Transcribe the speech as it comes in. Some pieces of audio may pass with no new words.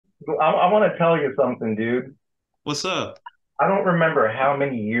I want to tell you something, dude. What's up? I don't remember how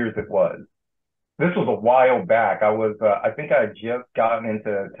many years it was. This was a while back. I think I had just gotten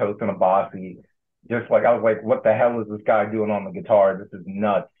into Toast and Abasi. Just like, I was like, what the hell is this guy doing on the guitar? This is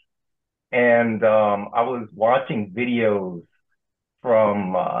nuts. And I was watching videos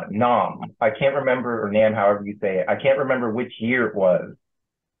from Nam. I can't remember, or Nam, however you say it. I can't remember which year it was.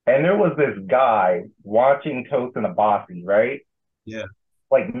 And there was this guy watching Toast and Abasi, right? Yeah.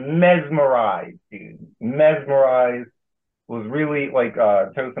 Like mesmerized, dude. Mesmerized. Was really like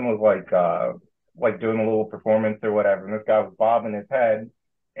Tosin was like doing a little performance or whatever, and this guy was bobbing his head.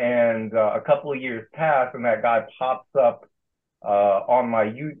 And a couple of years pass, and that guy pops up on my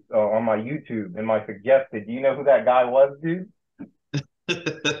YouTube in my suggested. Do you know who that guy was, dude?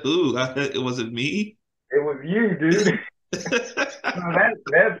 Ooh, was it me? It was you, dude. No,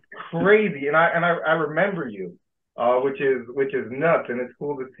 that's crazy, and I remember you, which is nuts, and it's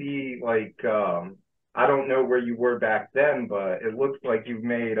cool to see. Like, I don't know where you were back then, but it looks like you've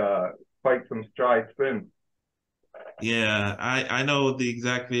made quite some strides since. Yeah, I know the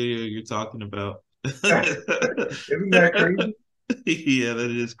exact video you're talking about. Isn't that crazy? Yeah,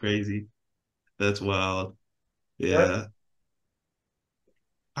 that is crazy. That's wild. Yeah. Yeah.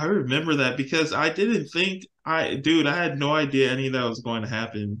 I remember that because I didn't think dude, I had no idea any of that was going to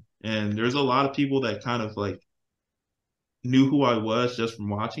happen. And there's a lot of people that kind of like knew who I was just from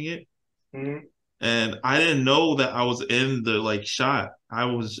watching it. Mhm. And I didn't know that I was in the like shot. I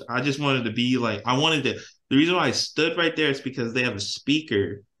just wanted to be like I wanted to the reason why I stood right there is because they have a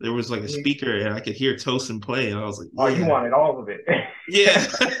speaker. There was like a Mhm. speaker and I could hear Tosin play and I was like, Oh, you yeah. wanted all of it. Yeah.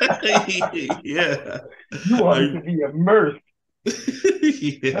 Yeah. You wanted I to be immersed.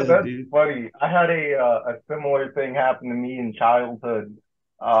 yeah, That's dude. funny. I had a similar thing happen to me in childhood.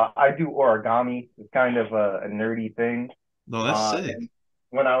 I do origami. It's kind of a nerdy thing. No, that's And sick.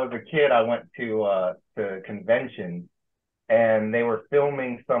 when I was a kid, I went to conventions, and they were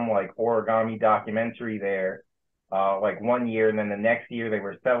filming some like origami documentary there, like one year, and then the next year they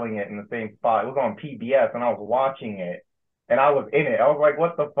were selling it in the same spot. It was on PBS, and I was watching it, and I was in it. I was like,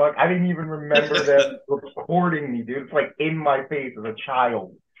 "What the fuck?" I didn't even remember them recording me, dude. It's like in my face as a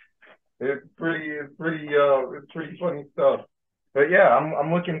child. It's pretty funny stuff. But yeah,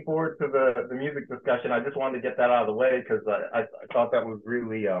 I'm looking forward to the music discussion. I just wanted to get that out of the way because I thought that was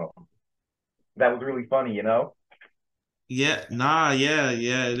really funny, you know? Yeah, nah, yeah,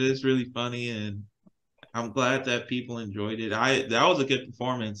 yeah, it is really funny and I'm glad that people enjoyed it. I that was a good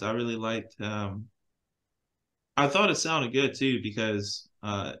performance. I really liked I thought it sounded good too because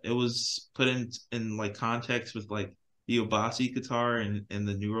it was put in like context with like the Obasi guitar and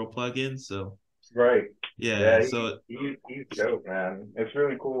the Neuro plugin. So Right. yeah, Yeah, so he's dope, man. It's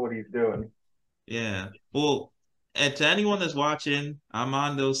really cool what he's doing. yeah. Well, and to anyone that's watching, I'm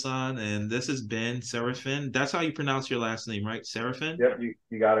Ando-san, and this has been Seraphin. That's how you pronounce your last name, right? Seraphin? Yep,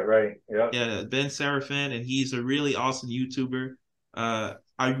 you got it right. Yep. Yeah, Ben Seraphin, and he's a really awesome YouTuber. I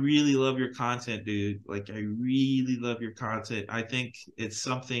really love your content, dude. Like, I really love your content. I think it's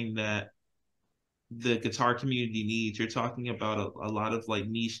something that the guitar community needs. You're talking about a lot of like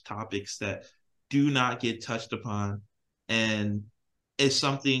niche topics that do not get touched upon, and it's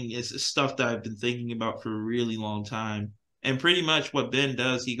stuff that I've been thinking about for a really long time. And pretty much what Ben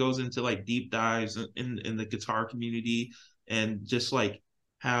does, he goes into like deep dives in the guitar community and just like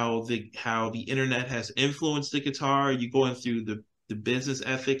how the internet has influenced the guitar. You going through the business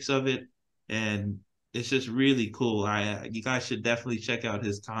ethics of it, and it's just really cool. I You guys should definitely check out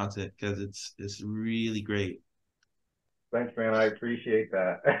his content because it's really great. Thanks, man. I appreciate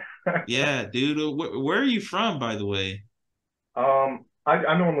that. Yeah, dude. Where are you from, by the way?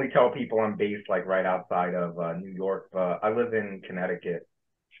 I normally tell people I'm based like right outside of New York, but I live in Connecticut.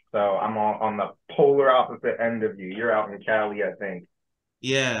 So I'm on the polar opposite end of you. You're out in Cali, I think.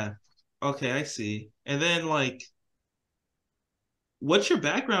 Yeah. Okay, I see. And then like, what's your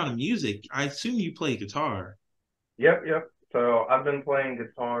background in music? I assume you play guitar. Yep, yep. So I've been playing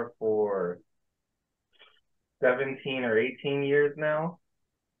guitar for 17 or 18 years now.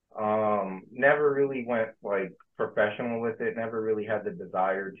 Never really went like professional with it, never really had the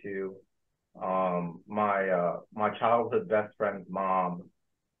desire to. My childhood best friend's mom,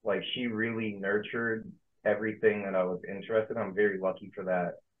 like she really nurtured everything that I was interested in. I'm very lucky for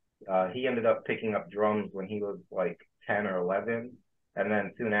that. He ended up picking up drums when he was like 10 or 11. And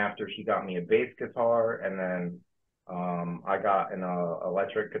then soon after, she got me a bass guitar. And then I got an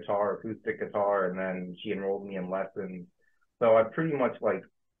electric guitar, acoustic guitar. And then she enrolled me in lessons. So I pretty much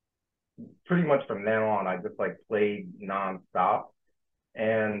from then on, I just like played nonstop.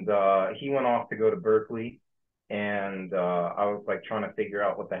 And he went off to go to Berkeley, and I was like trying to figure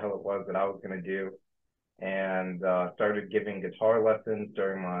out what the hell it was that I was gonna do, and started giving guitar lessons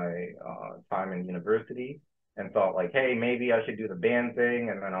during my time in university, and thought like, hey, maybe I should do the band thing,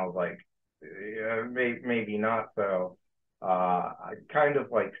 and then I was like, yeah, maybe not. So I kind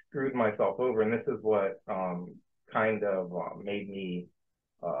of like screwed myself over, and this is what kind of made me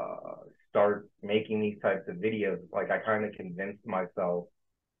uh, start making these types of videos. Like I kind of convinced myself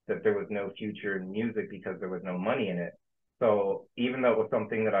that there was no future in music because there was no money in it. So even though it was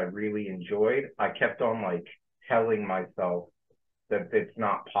something that I really enjoyed, I kept on like telling myself that it's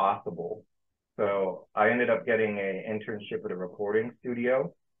not possible. So I ended up getting an internship at a recording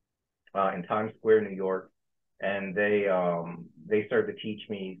studio in Times Square, New York, and they started to teach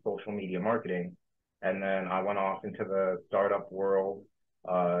me social media marketing, and then I went off into the startup world,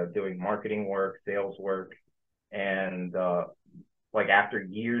 doing marketing work, sales work, and like after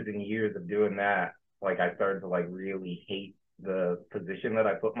years and years of doing that, like I started to like really hate the position that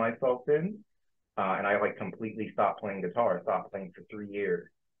I put myself in. And I like completely stopped playing guitar. I stopped playing for 3 years.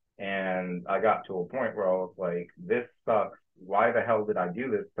 And I got to a point where I was like, this sucks. Why the hell did I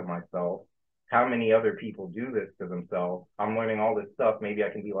do this to myself? How many other people do this to themselves? I'm learning all this stuff. Maybe I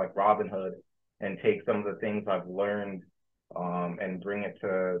can be like Robin Hood and take some of the things I've learned and bring it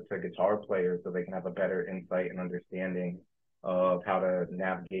to guitar players so they can have a better insight and understanding of how to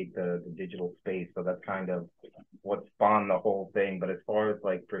navigate the digital space. So that's kind of what spawned the whole thing. But as far as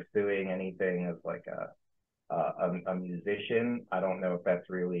like pursuing anything as like a musician, I don't know if that's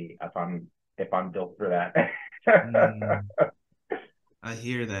really if I'm built for that. Mm, I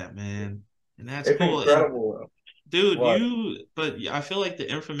hear that, man, and that's It's cool. And incredible. dude, What? but I feel like the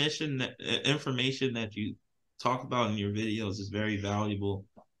information that you talk about in your videos is very valuable,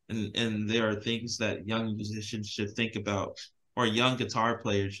 and there are things that young musicians should think about, or young guitar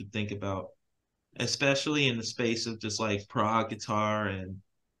players should think about, especially in the space of just like prog guitar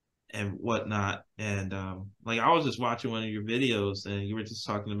and whatnot. And like I was just watching one of your videos, and you were just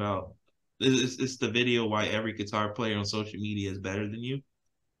talking about it's the video why every guitar player on social media is better than you.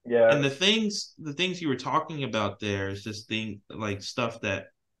 And Yeah. the things you were talking about there is just like stuff that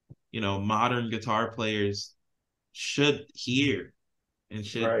modern guitar players should hear and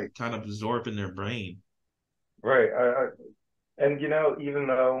should Right. kind of absorb in their brain. Right. And even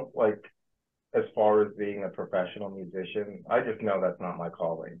though like as far as being a professional musician, I just know that's not my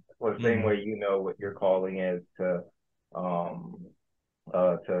calling. Well, the same Mm, way what your calling is um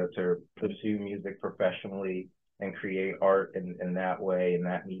to pursue music professionally and create art in that way, in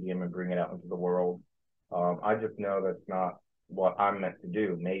that medium, and bring it out into the world. I just know that's not what I'm meant to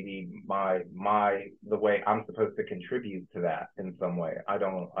do. Maybe the way I'm supposed to contribute to that in some way. I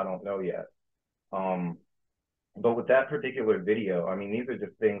don't know yet. Um, but with that particular video, I mean, these are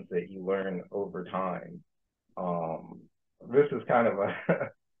just things that you learn over time. Um, this is kind of a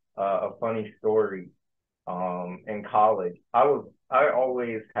a funny story. In college, I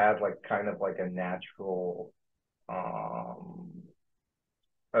always had like kind of like a natural um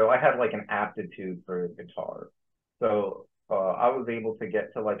I had like an aptitude for guitar. So I was able to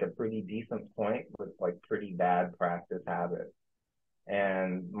get to like a pretty decent point with like pretty bad practice habits.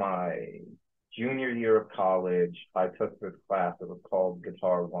 And my junior year of college, I took this class that was called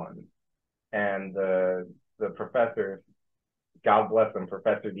Guitar One. And the professor, God bless him,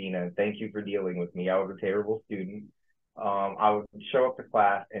 Professor Dina, thank you for dealing with me. I was a terrible student. I would show up to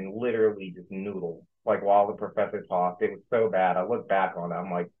class and literally just noodle, like while the professor talked. It was so bad. I look back on it,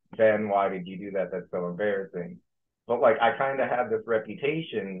 I'm like, Ben, why did you do that? That's so embarrassing. But like, I kind of had this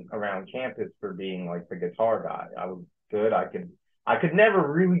reputation around campus for being like the guitar guy. I was good. I could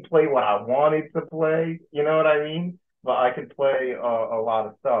never really play what I wanted to play. You know what I mean? But I could play a lot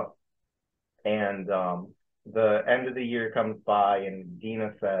of stuff. And the end of the year comes by, and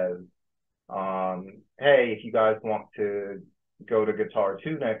Dina says, hey, if you guys want to go to Guitar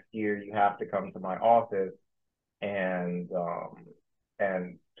 2 next year, you have to come to my office and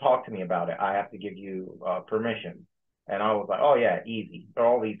talk to me about it. I have to give you permission. And I was like, oh yeah, easy. There are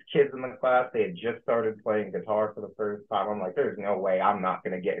all these kids in the class. They had just started playing guitar for the first time. I'm like, there's no way I'm not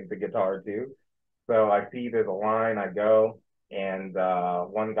gonna get into guitar too. So I see there's a line, I go, and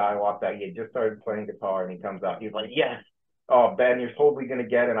one guy walked out. He had just started playing guitar, and he comes out. He's like, yes, oh, Ben, you're totally going to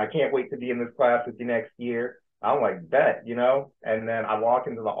get it. And I can't wait to be in this class with you next year. I'm like, bet, you know? And then I walk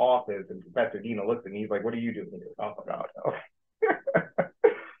into the office, and Professor Dina looks at me. He's like, what are you doing here? Oh, my God.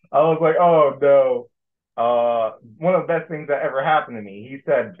 I was like, oh, no. One of the best things that ever happened to me. He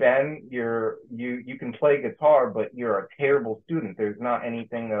said, Ben, you can play guitar, but you're a terrible student. There's not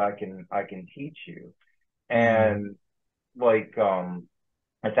anything that I can teach you. mm, And like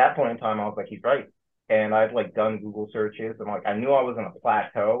at that point in time, I was like, he's right. and I'd like done Google searches, and like I knew I was in a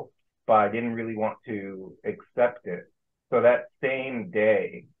plateau, but I didn't really want to accept it. So that same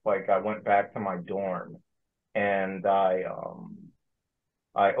day, like I went back to my dorm, and I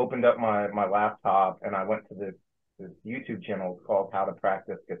opened up my laptop, and I went to this YouTube channel called How to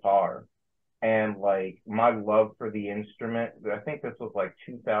Practice Guitar. And like my love for the instrument, I think this was like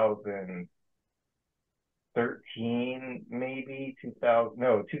 2013, maybe 2000,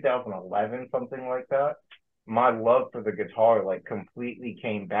 no, 2011, something like that. My love for the guitar like completely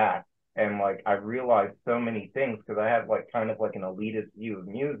came back. And like I realized so many things because I had like kind of like an elitist view of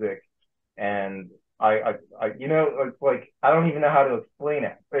music. And it's like I don't even know how to explain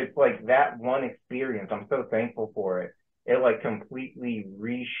it. It's like that one experience. I'm so thankful for it. It like completely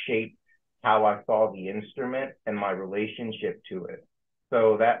reshaped how I saw the instrument and my relationship to it.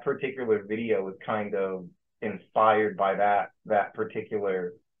 So that particular video was kind of inspired by that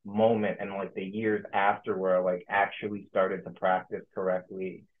particular moment and like the years after where I like actually started to practice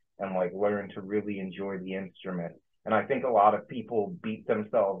correctly and like learn to really enjoy the instrument. And I think a lot of people beat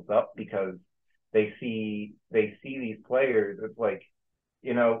themselves up because they see these players. It's like,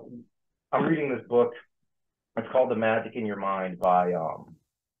 you know, I'm reading this book. It's called The Magic in Your Mind by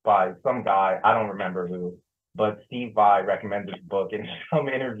some guy, I don't remember who, but Steve Vai recommended this book in some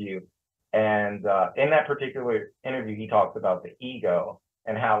interview. And in that particular interview, he talks about the ego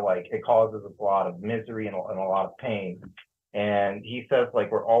and how like it causes us a lot of misery and a lot of pain. And he says like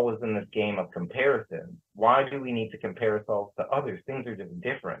we're always in this game of comparison. Why do we need to compare ourselves to others? Things are just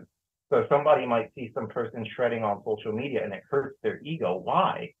different. So somebody might see some person shredding on social media and it hurts their ego.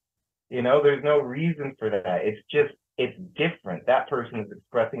 Why? You know, there's no reason for that. It's just it's different. That person is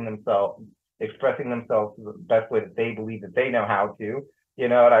expressing themselves the best way that they believe that they know how to. You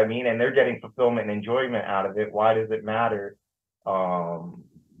know what I mean? And they're getting fulfillment and enjoyment out of it. Why does it matter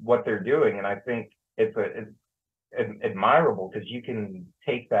what they're doing? And I think it's admirable because you can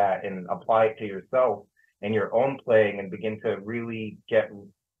take that and apply it to yourself and your own playing and begin to really get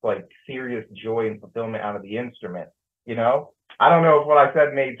like serious joy and fulfillment out of the instrument. You know, I don't know if what I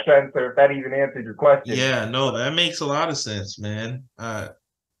said made sense or if that even answered your question. Yeah, no, that makes a lot of sense, man.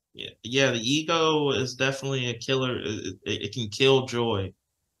 Yeah, the ego is definitely a killer. It can kill joy.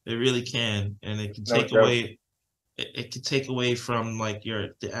 It really can, and it can No take joke. away. It can take away from like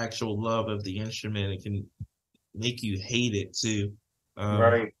the actual love of the instrument. It can make you hate it too. Um,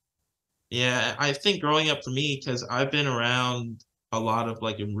 Right. yeah, I think growing up for me, because I've been around a lot of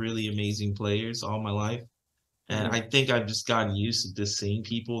like really amazing players all my life. And I Mhm. think I've just gotten used to just seeing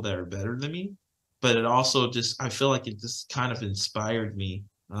people that are better than me. But it also just I feel like it just kind of inspired me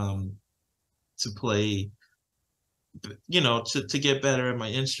to play, to get better at my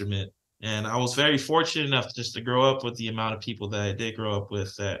instrument. And I was very fortunate enough just to grow up with the amount of people that I did grow up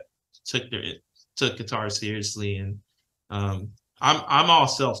with that took their took guitar seriously. And um, I'm all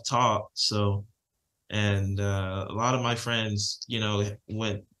self-taught, so and a lot of my friends,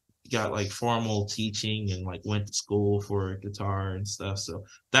 got like formal teaching and like went to school for guitar and stuff. So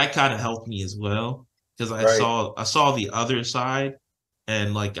that kind of helped me as well because Right. I saw the other side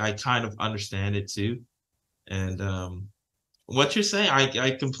and like I kind of understand it too. And what you're saying,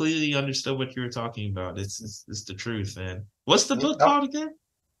 I completely understood what you were talking about. It's the truth, man. What's the book Yep. called again?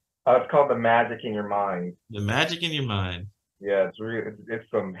 It's called The Magic in Your Mind. The Magic in Your Mind. Yeah,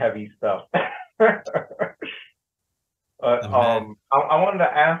 it's some heavy stuff. The Mag. I wanted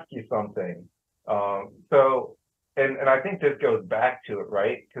to ask you something. So, and I think this goes back to it,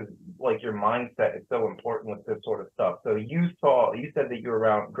 right? Because like your mindset is so important with this sort of stuff. So you said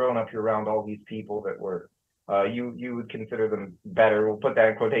that growing up, you're around all these people that were, you would consider them better. We'll put that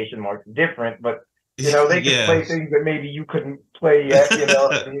in quotation marks, different, but you know they could Yeah. play things that maybe you couldn't play yet. You know,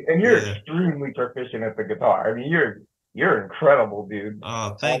 and you're Yeah. extremely proficient at the guitar. I mean, you're incredible, dude.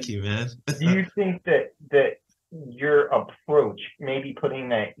 Oh, thank Um, you, man. do you think that your approach, maybe putting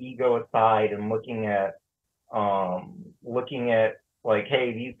that ego aside and looking at like,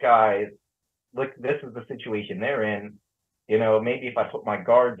 hey, these guys, look, this is the situation they're in. You know, maybe if I put my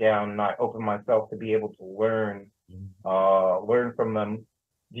guard down and I open myself to be able to learn from them,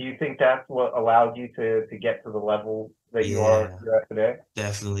 do you think that's what allowed you to get to the level that Yeah, you're at today?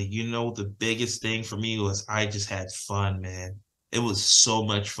 definitely. The biggest thing for me was I just had fun, man. It was so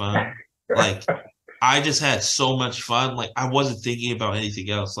much fun. Like, I just had so much fun. Like, I wasn't thinking about anything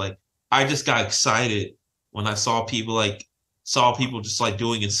else. Like, I just got excited when I saw people just like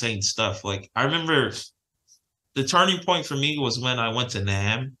doing insane stuff. Like, I remember the turning point for me was when I went to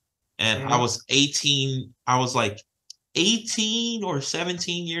NAM and I Hmm. was 18. I was like 18 or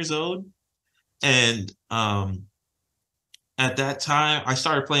 17 years old. And at that time, I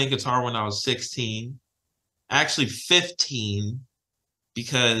started playing guitar when I was 16. actually 15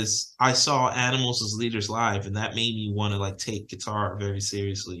 because I saw Animals as Leaders live, and that made me want to like take guitar very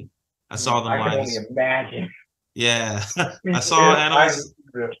seriously. I saw them I can live. only imagine. Yeah, I saw I Animals.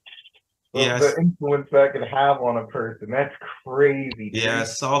 the, the Yes, influence that could have on a person. That's crazy, yeah, I dude.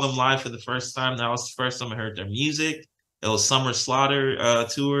 saw them live for the first time. That was the first time I heard their music. It was Summer Slaughter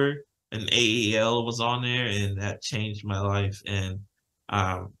tour, and AEL was on there, and that changed my life. And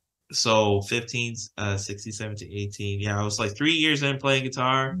um, so 15, 16, 17, 18. Yeah, I was like 3 years in playing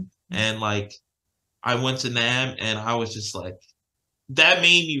guitar, and like I went to NAM, and I was just like, that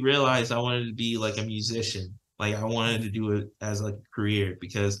made me realize I wanted to be like a musician. Like I wanted to do it as like a career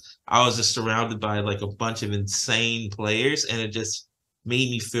because I was just surrounded by like a bunch of insane players and it just made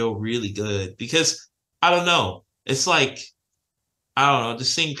me feel really good because I don't know. It's like I don't know,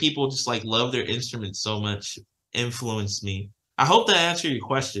 just seeing people just like love their instruments so much influenced me. I hope that answered your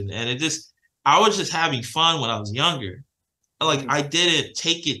question. And it just I was just having fun when I was younger. Like Mm, I didn't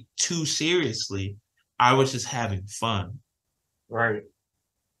take it too seriously. I was just having fun. right,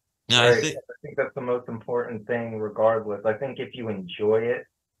 And I right. think I think that's the most important thing, regardless. I think if you enjoy it,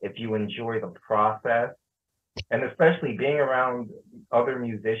 if you enjoy the process, and especially being around other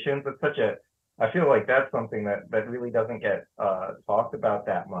musicians, it's such a, I feel like that's something that really doesn't get talked about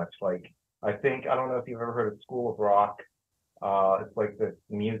that much. Like, I think, I don't know if you've ever heard of School of Rock. It's like this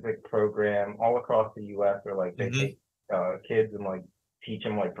music program all across the US where like they mhm. take kids and like teach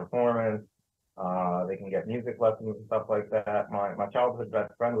them like performance. They can get music lessons and stuff like that. My childhood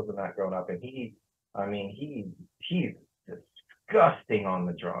best friend was in that growing up, and I mean, he's disgusting on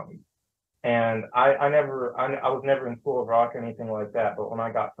the drums. And I was never in School of Rock or anything like that. But when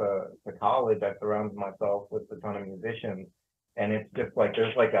I got to college, I surrounded myself with a ton of musicians. And it's just like,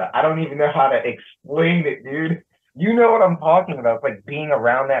 there's like I don't even know how to explain it, dude. You know what I'm talking about. It's like being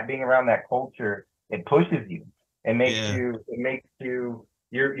around that culture, it pushes you. Yeah. It makes you,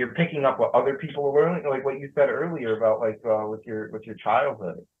 you're picking up what other people are learning, like what you said earlier about like with your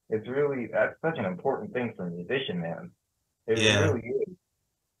childhood. It's really, that's such an important thing for a musician, man. It Yeah. really is.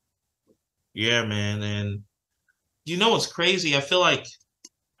 Yeah, man. And you know what's crazy? I feel like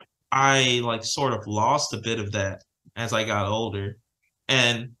I like sort of lost a bit of that as I got older.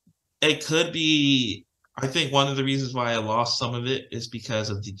 And it could be I think one of the reasons why I lost some of it is because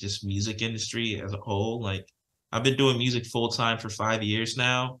of the just music industry as a whole. Like I've been doing music full time for 5 years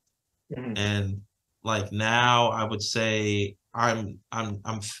now. Mhm, And like now I would say I'm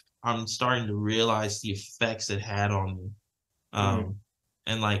starting to realize the effects it had on me. mhm. um,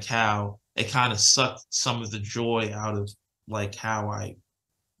 and like how it kind of sucked some of the joy out of like how I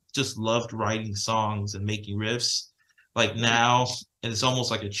just loved writing songs and making riffs. Like Mm. now, and it's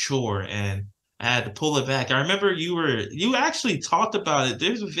almost like a chore, and I had to pull it back. I remember you actually talked about it.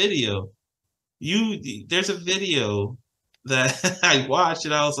 There's a video. There's a video that I watched,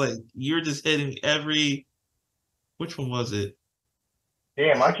 and I was like, you're just hitting every. Which one was it?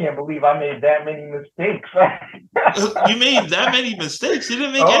 Damn, I can't believe I made that many mistakes. You made that many mistakes. You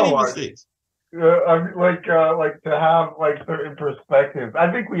didn't make Oh any my, mistakes. like to have like certain perspectives.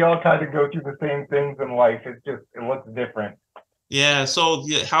 I think we all kind of go through the same things in life. It's just it looks different. Yeah, so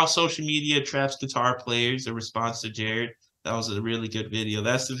yeah, how social media traps guitar players, a response to Jared. That was a really good video.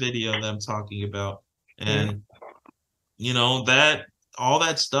 That's the video that I'm talking about. Mm, And you know, that all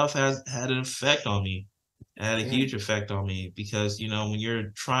that stuff has had an effect on me. It had a mm, huge effect on me because, you know, when you're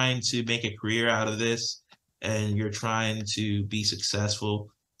trying to make a career out of this and you're trying to be successful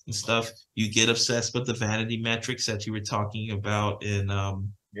and stuff, you get obsessed with the vanity metrics that you were talking about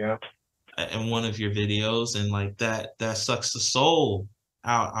yeah, in one of your videos, and like that sucks the soul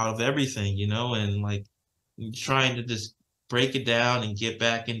out of everything, you know. And like trying to just break it down and get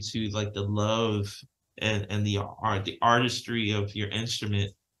back into like the love and the artistry of your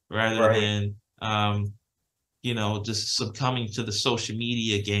instrument rather right, than you know, just succumbing to the social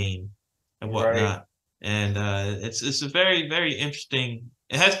media game and right. whatnot. And it's a very interesting.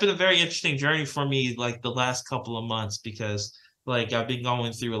 It has been a very interesting journey for me, like the last couple of months, because like I've been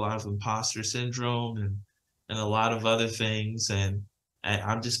going through a lot of imposter syndrome and a lot of other things, and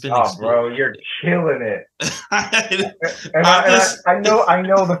I've just been Oh, bro, you're killing it. And I I'm and just I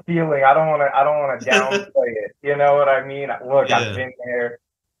know the feeling. I don't want to downplay it. You know what I mean? Look, I've yeah. been there.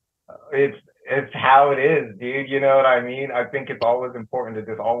 It's how it is, dude. You know what I mean? I think it's always important to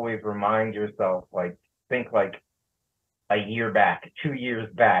just always remind yourself, like, think like a year back, 2 years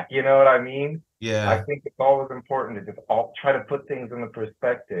back. You know what I mean? I Yeah. think it's always important to just all try to put things in the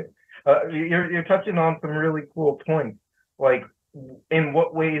perspective. You're touching on some really cool points. Like, in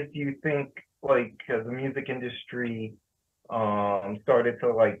what ways do you think like the music industry started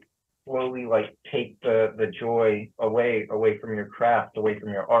to like slowly like take the joy away from your craft, away from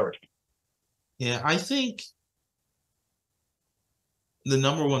your art. Yeah, I think the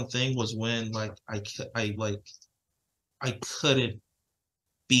number one thing was when like I couldn't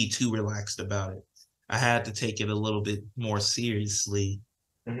be too relaxed about it. I had to take it a little bit more seriously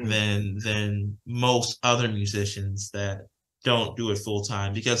Hmm. than most other musicians that don't do it full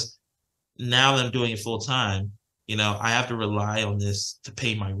time, because now that I'm doing it full time, I have to rely on this to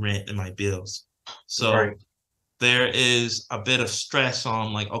pay my rent and my bills. Right, So there is a bit of stress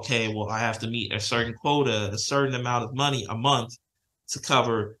on, like, okay, well, I have to meet a certain quota, a certain amount of money a month to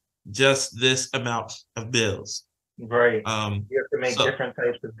cover just this amount of bills. right. Um, You have to make so different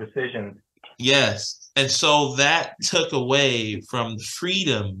types of decisions. yes. And so that took away from the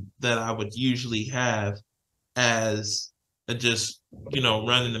freedom that I would usually have as a just,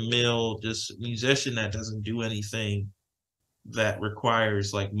 run of the mill, just musician that doesn't do anything that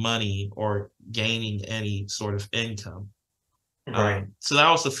requires like money or gaining any sort of income. Right, So that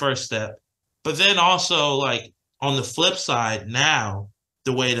was the first step. But then also, like, on the flip side, now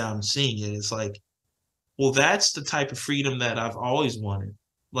the way that I'm seeing it is like, well, that's the type of freedom that I've always wanted.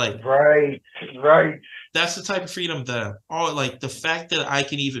 Like, right, right. that's the type of freedom that all, like, the fact that I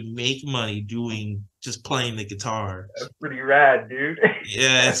can even make money doing just playing the guitar. That's pretty rad, dude.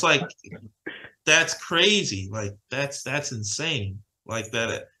 Yeah, it's like that's crazy. Like that's insane. Like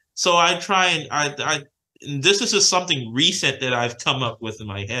that. So I try and and this is just something recent that I've come up with in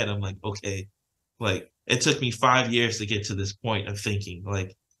my head. I'm like, okay, like it took me 5 years to get to this point of thinking,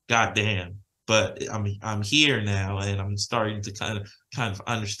 like, God damn. But I'm here now, and I'm starting to kind of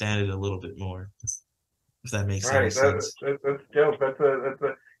understand it a little bit more. If that makes any Right. sense. That's dope.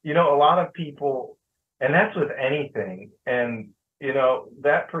 A lot of people, and that's with anything. And,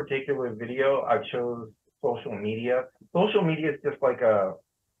 that particular video, I chose social media. Social media is just like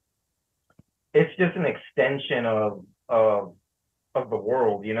it's just an extension of the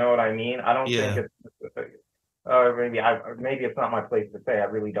world. You know what I mean? I don't think Yeah. maybe it's not my place to say. I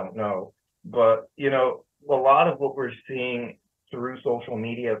really don't know. But, a lot of what we're seeing through social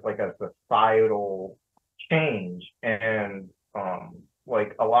media is like a societal change. And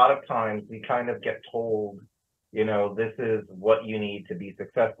like a lot of times we kind of get told, this is what you need to be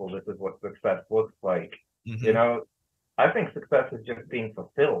successful. This is what success looks like. You Hmm. know, I think success is just being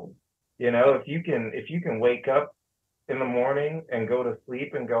fulfilled. If you can wake up in the morning and go to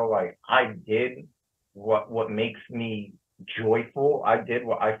sleep and go like, I did what makes me joyful. I did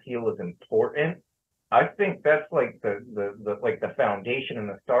what I feel is important. I think that's like the foundation and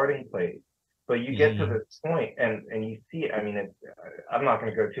the starting place. But you get to Hmm. this point and you see it. I mean, I'm not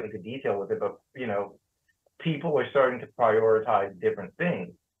going to go too into detail with it, but people are starting to prioritize different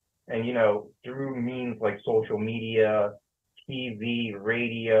things. And through means like social media, TV,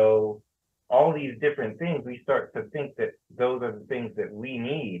 radio, all these different things, we start to think that those are the things that we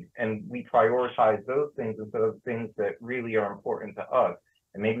need, and we prioritize those things instead of things that really are important to us.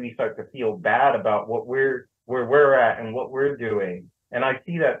 And maybe we start to feel bad about where we're at and what we're doing. And I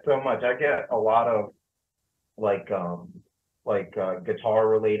see that so much. I get a lot of like guitar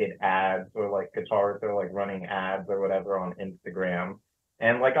related ads, or like guitarists are like running ads or whatever on Instagram.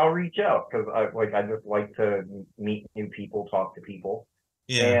 And like I'll reach out because I just like to meet new people, talk to people.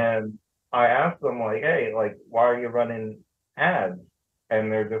 Yeah. And I ask them like, hey, like, why are you running ads?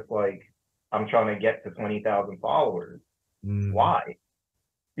 And they're just like, I'm trying to get to 20,000 followers. Mm. Why?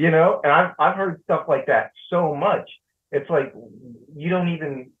 And I've heard stuff like that so much. It's like you don't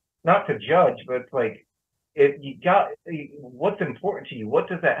even, not to judge, but it's like if you got what's important to you, what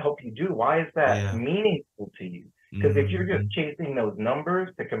does that help you do? Why is that Yeah. meaningful to you? Because if you're just Hmm. chasing those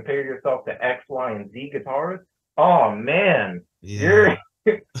numbers to compare yourself to X, Y, and Z guitarists, oh man, Yeah. you're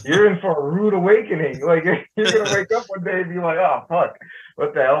you're in for a rude awakening. Like you're gonna wake up one day and be like, oh fuck,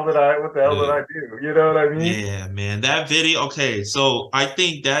 what the hell did I do? You know what I mean? Yeah, man. That video, okay, so I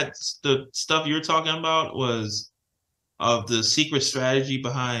think that's the stuff you're talking about was of the secret strategy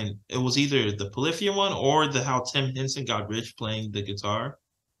behind it, was either the Polyphia one or the how Tim Henson got rich playing the guitar.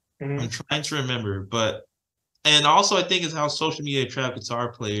 I'm Mm-hmm. trying to remember, but and also I think it's how social media trap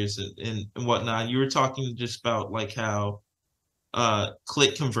guitar players and whatnot. You were talking just about like how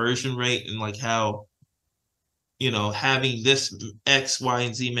click conversion rate and like how having this X, Y,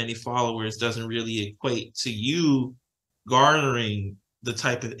 and Z many followers doesn't really equate to you garnering the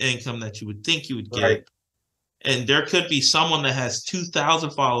type of income that you would think you would Right, get. And there could be someone that has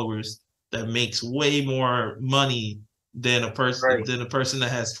 2,000 followers that makes way more money right. than a person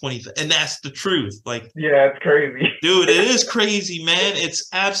that has 20. And that's the truth. Like, Yeah, it's crazy. dude, it is crazy, man. It's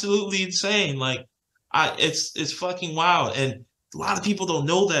absolutely insane. Like, it's fucking wild. And a lot of people don't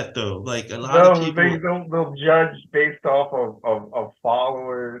know that though. Like a lot of No, they people, don't. They'll judge based off of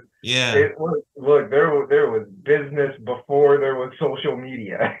followers. yeah, It look, there was business before there was social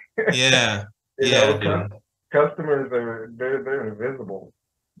media. yeah, You yeah, know, dude, customers are they're invisible.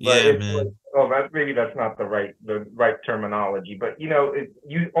 But yeah, it's like, man. oh, that's not the right terminology. But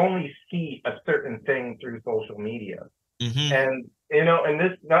you only see a certain thing through social media, Mm-hmm. and and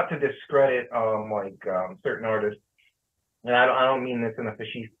this, not to discredit certain artists, and I don't mean this in a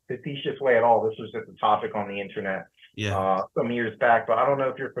facetious way at all. This was just a topic on the internet Yeah, some years back, but I don't know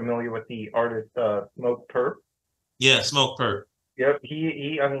if you're familiar with the artist Smoke Perp. yeah, smoke perp. Yep,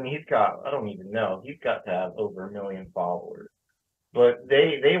 I mean, he's got, I don't even know, he's got to have over 1 million followers. But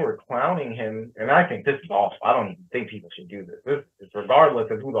they were clowning him, and I think this is awful. I don't even think people should do this. This is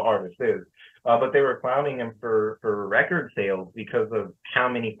regardless of who the artist is. But they were clowning him for record sales because of how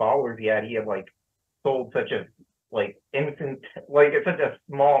many followers he had. He had like sold such a infant, it's such a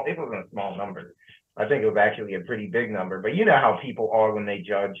small. It wasn't a small number. I think it was actually a pretty big number. But you know how people are when they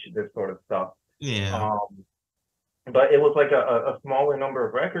judge this sort of stuff. Yeah, Um, but it was like a smaller number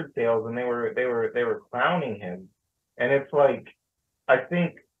of record sales, and they were clowning him, and it's like, I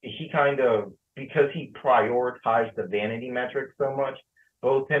think he kind of, because he prioritized the vanity metrics so much,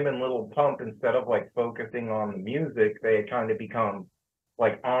 both him and Little Pump, instead of like focusing on the music, they had kind of become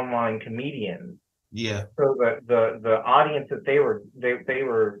like online comedians. yeah, So the audience that they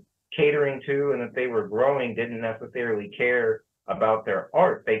were catering to and that they were growing didn't necessarily care about their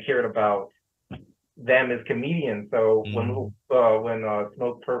art. They cared about them as comedians. So mm, when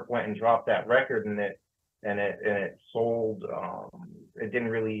Smoke Perp went and dropped that record, and it sold, it didn't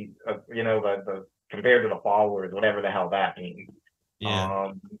really, the compared to the followers, whatever the hell that means. yeah,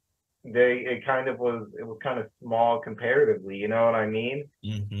 Um, it was kind of small comparatively, you know what I mean?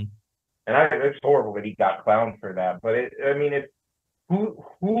 mm-hmm. And it's horrible that he got clowned for that. But I mean, it's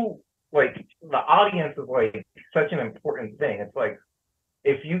who like, the audience is like such an important thing. It's like,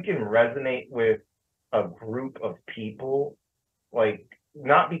 if you can resonate with a group of people, like,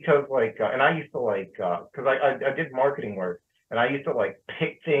 not because and I used to because I did marketing work, and I used to like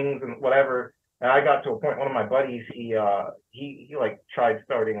pick things and whatever, and I got to a point, one of my buddies, he like tried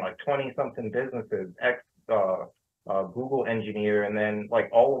starting like 20 something businesses, ex Google engineer, and then like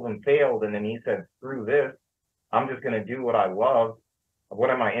all of them failed, and then he said, screw this, I'm just going to do what I love. What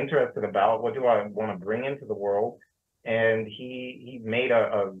am I interested about? What do I want to bring into the world? And he made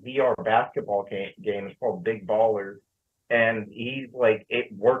a VR basketball game. It's called Big Ballers, and he's like, it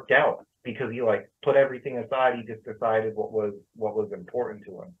worked out because he like put everything aside. He just decided what was important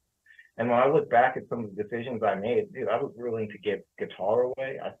to him. And when I look back at some of the decisions I made, dude, I was willing to give guitar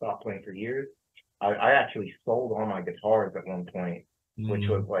away. I stopped playing for years. I actually sold all my guitars at one point, which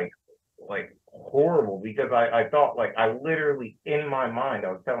was Mm, like horrible, because I thought, like, I literally, in my mind,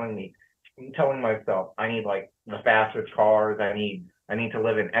 I was telling myself, I need like the fastest cars, I need to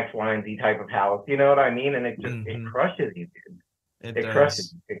live in X, Y, and Z type of house. You know what I mean? And it mm-hmm. crushes you, dude. It It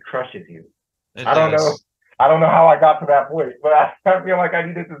does. crushes you. It I don't know. does. I don't know how I got to that point, but I feel like I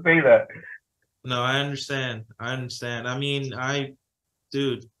needed to say that. No, I understand. I understand. I mean,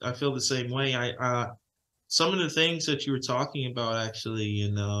 dude, I feel the same way. Some of the things that you were talking about actually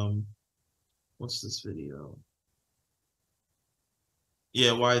in what's this video?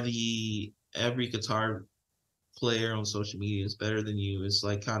 Yeah, why the every guitar player on social media is better than you is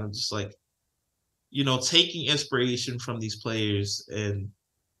like kind of just like, taking inspiration from these players and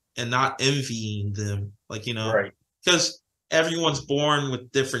not envying them, like, Right, because everyone's born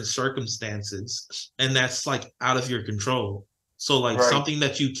with different circumstances, and that's like out of your control. So like right. something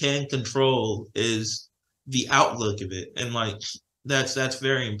that you can control is the outlook of it, and like that's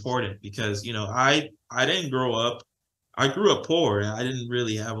very important because I didn't grow up. I grew up poor. I didn't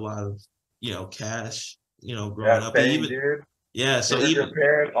really have a lot of cash. Growing Yeah, up, same, even dude. yeah. So Immigrant even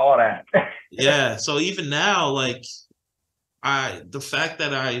parents, all that. yeah. So even now, like the fact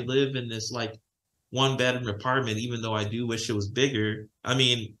that I live in this like one bedroom apartment, even though I do wish it was bigger. I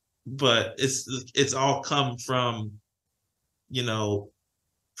mean, but it's all come you know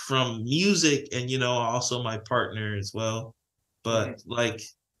from music and also my partner as well. But Mhm. like,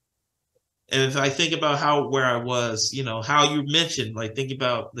 if I think about how where I was, how you mentioned, like think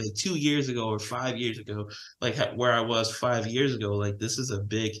about like 2 years ago or 5 years ago, like where I was 5 years ago, like this is a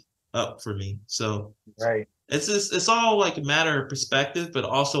big up for me. So Right, it's all like a matter of perspective, but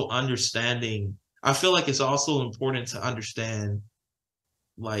also understanding. I feel like it's also important to understand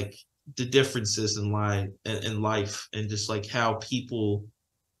like the differences in life and just like how people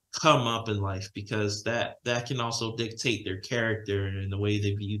come up in life, because that can also dictate their character and the way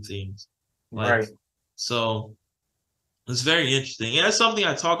they view things. Like, right. so It's very interesting. Yeah, that's something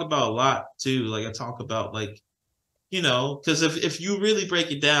I talk about a lot too. Like I talk about like, because if you really break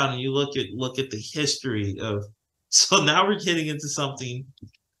it down and you look at the history of so now we're getting into something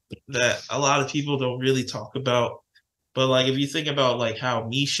that a lot of people don't really talk about. But like if you think about like how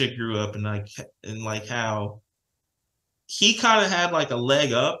Misha grew up and like how he kind of had like a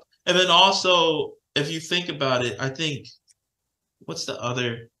leg up. And then also if you think about it, I think what's the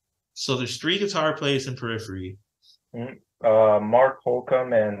other so there's three guitar players in Periphery. Mhm. Mark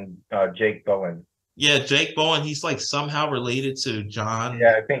Holcomb and Jake Bowen. Yeah, Jake Bowen, he's like somehow related to John.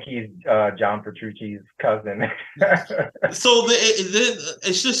 Yeah, I think he's John Petrucci's cousin. So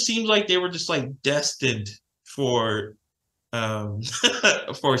it just seems like they were just like destined for um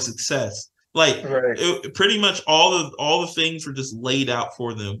for success. Like Right. pretty much all the things were just laid out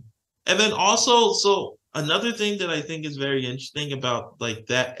for them. And then also, so another thing that I think is very interesting about like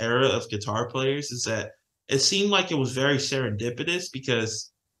that era of guitar players is that it seemed like it was very serendipitous because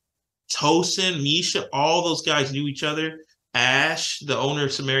Tosin, Misha, all those guys knew each other. Ash, the owner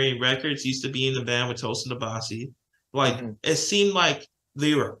of Sumerian Records, used to be in the band with Tosin Abasi. Like Hmm. it seemed like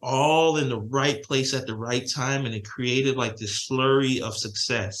they were all in the right place at the right time, and it created like this slurry of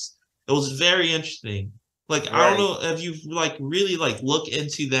success. It was very interesting. Like I don't Right. know if you like really like look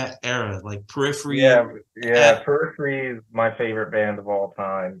into that era, like Periphery. Yeah, yeah. At Periphery is my favorite band of all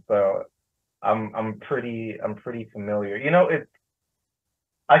time, so I'm pretty familiar.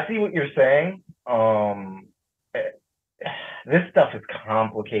 I see what you're saying. Eh, this stuff is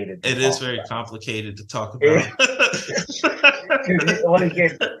complicated to it is talk very about. complicated to talk about. It, like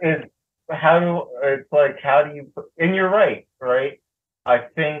it's how do it's like how do you and you're right, right? I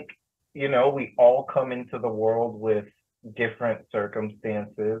think we all come into the world with different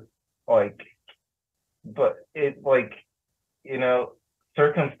circumstances, like, but it like you know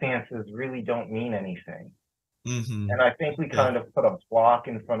circumstances really don't mean anything, and I think we Yeah. kind of put a block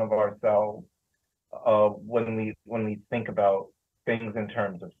in front of ourselves when we think about things in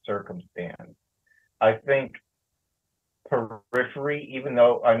terms of circumstance. I think Periphery, even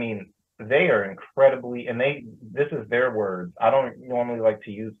though I mean they are incredibly, and this is their words. I don't normally like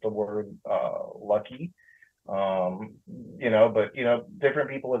to use the word lucky, um, but different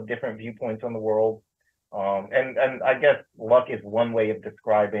people have different viewpoints on the world, and I guess luck is one way of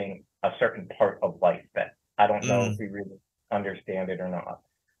describing a certain part of life that I don't know if Mm, we really understand it or not.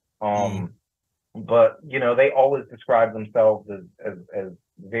 mm, Um, but they always describe themselves as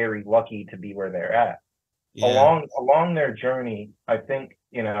very lucky to be where they're at yeah. along their journey. I think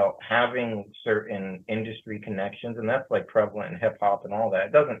having certain industry connections, and that's like prevalent in hip hop and all that,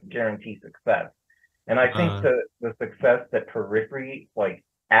 it doesn't guarantee success. And I think Uh, the success that Periphery, like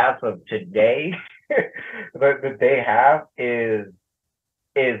as of today, that they have is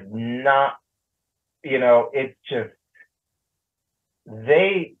not, it's just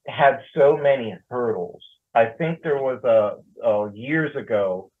they had so many hurdles. I think there was a years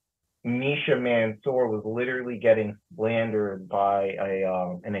ago Misha Mansour was literally getting slandered by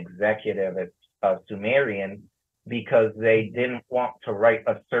an executive at Sumerian because they didn't want to write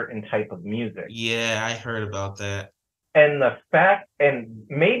a certain type of music. yeah, I heard about that. And the fact, and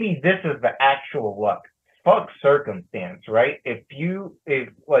maybe this is the actual luck. Fuck circumstance, right? If you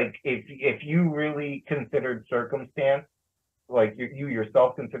really considered circumstance, like you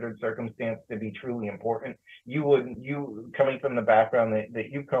yourself considered circumstance to be truly important, you coming from the background that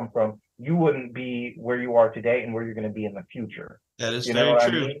you come from, you wouldn't be where you are today and where you're going to be in the future. That is You know very what I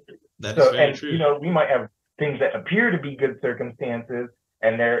true. mean? That is So, very and true. we might have things that appear to be good circumstances,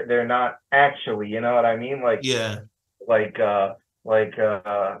 and they're not actually. You know what I mean? Yeah. Like uh like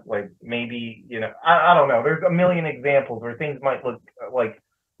maybe I don't know, there's a million examples where things might look like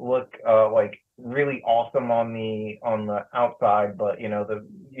really awesome on the outside, but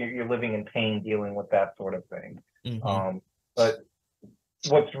you're living in pain dealing with that sort of thing. Hmm. But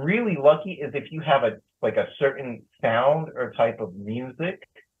what's really lucky is if you have a certain sound or type of music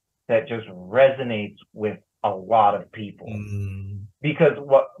that just resonates with a lot of people, Mm. because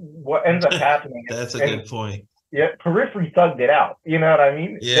what ends up happening is, That's a and good point. yeah, Periphery thugged it out. You know what I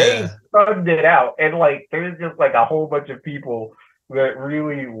mean? They Yeah. thugged it out, and like there's just like a whole bunch of people that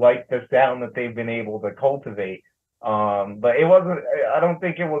really like the sound that they've been able to cultivate. But it wasn't. I don't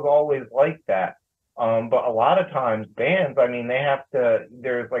think it was always like that. But a lot of times bands, I mean, they have to.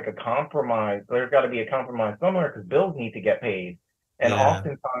 There's like a compromise. There's got to be a compromise somewhere because bills need to get paid. And Yeah.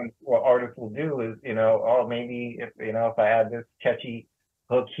 oftentimes, what artists will do is, oh, maybe if I add this catchy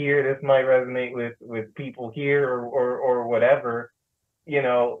hook here, this might resonate with people here or whatever,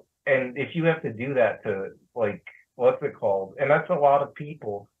 and if you have to do that to, like, what's it called, and that's a lot of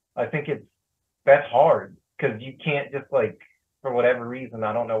people. I think that's hard because you can't just like, for whatever reason,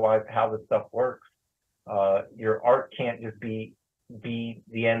 I don't know why how this stuff works. Your art can't just be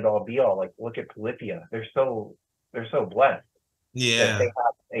the end all be all. Like look at Polyphia. They're so blessed that they Yeah, have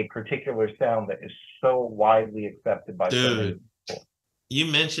a particular sound that is so widely accepted by so many dude. people. You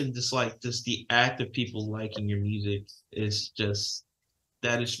mentioned just the act of people liking your music is just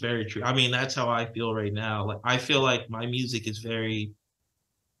that is very true. I mean, that's how I feel right now. Like I feel like my music is very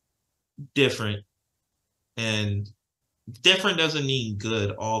different, and different doesn't mean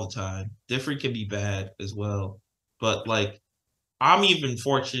good all the time. Different can be bad as well. But like I'm even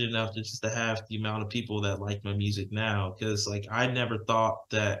fortunate enough to just to have the amount of people that like my music now because like I never thought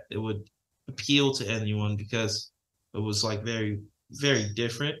that it would appeal to anyone because it was like very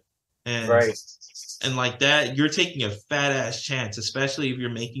different and Right. like that you're taking a fat ass chance, especially if you're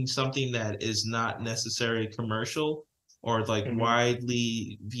making something that is not necessarily commercial or like Hmm.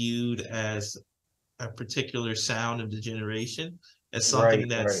 widely viewed as a particular sound of the generation as Right. something Right.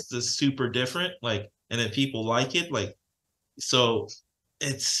 that's just super different like and then people like it like so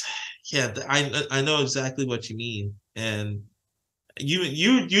it's yeah, I know exactly what you mean, and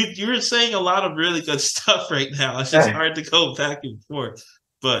you're saying a lot of really good stuff right now. It's just hard to go back and forth,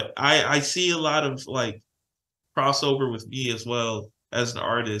 but I see a lot of like crossover with me as well as an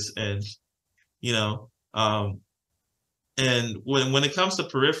artist, and you know, and when it comes to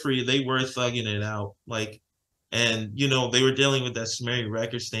Periphery, they were thugging it out, like. And they were dealing with that Sumerian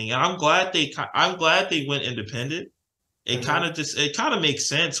Records thing. And I'm glad they went independent. Hmm. It kind of makes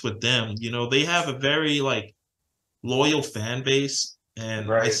sense with them. They have a very like loyal fan base, and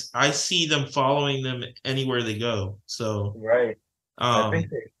Right. I see them following them anywhere they go. So, Right. I think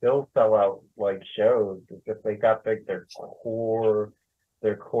um, they still sell out like shows. It's just they got like their core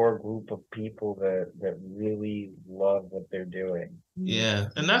group of people that really love what they're doing. yeah,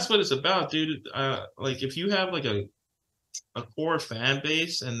 and that's what it's about, dude. Like if you have like a core fan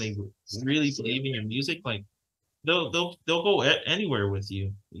base and they really believe in your music, like they'll go anywhere with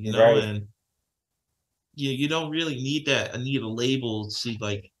you, Right. and you don't really need a label to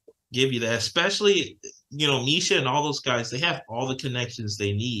like give you that, especially Misha and all those guys. They have all the connections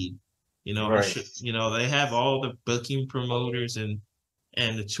they need. Right. They have all the booking promoters and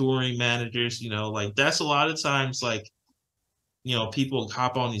the touring managers. Like that's a lot of times like people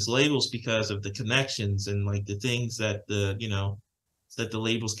hop on these labels because of the connections and like the things that the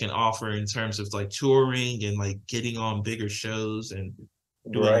labels can offer in terms of like touring and like getting on bigger shows and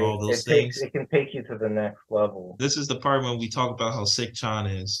doing Right. all those things. It can take you to the next level. This is the part when we talk about how sick Chan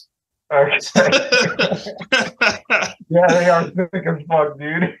is. Okay. Yeah, they are sick as fuck,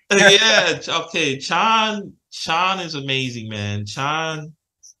 dude. Yeah, okay. Chan is amazing, man.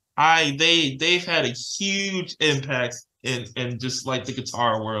 They've had a huge impact in just like the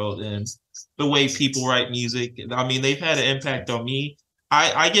guitar world and the way people write music. I mean, they've had an impact on me.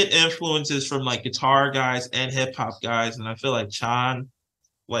 I get influences from like guitar guys and hip hop guys, and I feel like Chan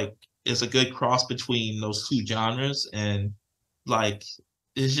like is a good cross between those two genres and like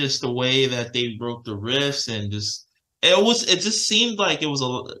it's just the way that they wrote the riffs and just it just seemed like it was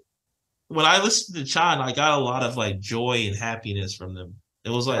a when I listened to Chan, I got a lot of like joy and happiness from them. It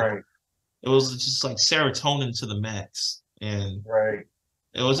was like Right. it was just like serotonin to the max, and Right.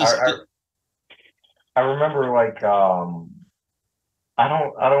 it was I, just I I remember like I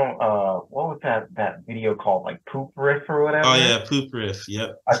don't what was that video called, like Poop Riff or oh whatever? yeah, poop riff.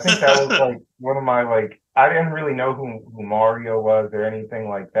 Yep. I think that was like one of my like I didn't really know who Mario was or anything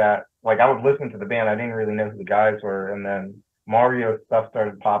like that. Like I would listen to the band, I didn't really know who the guys were, and then Mario stuff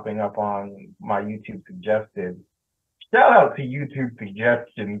started popping up on my YouTube suggested. Shout out to YouTube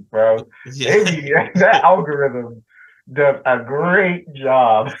suggestions, bro. They Yeah. be that algorithm does a great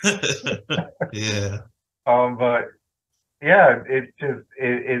job. Yeah. But yeah,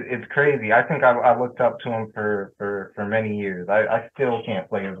 it's crazy. I think I looked up to him for many years. I still can't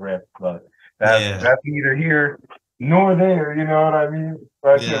play his riff, but Yeah. that's neither here nor there. You know what I mean?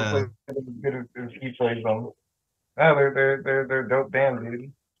 But I can't play Yeah. as good as he plays them. No, they're dope band,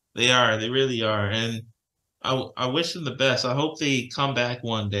 dude. They are. They really are. And I wish them the best. I hope they come back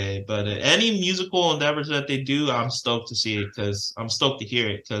one day. But any musical endeavors that they do, I'm stoked to see it because I'm stoked to hear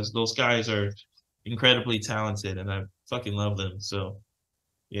it because those guys are incredibly talented and I fucking love them. So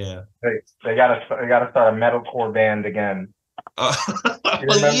yeah. They gotta start a metalcore band again. Uh, You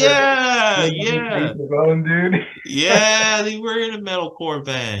remember? yeah, You remember yeah, Face of Bone, dude? yeah. They were in a metalcore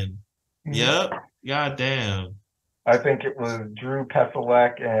band. Yep. God damn. I think it was Drew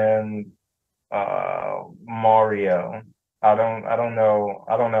Pesolek and Mario. I don't know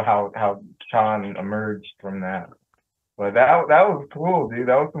how Chan emerged from that, But that was cool, dude.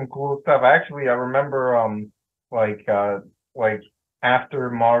 That was some cool stuff. Actually, I remember like uh like after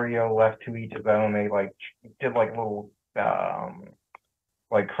Mario left to each his own, they like did like little um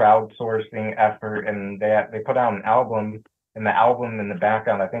like crowdsourcing effort, and they put out an album, and the album in the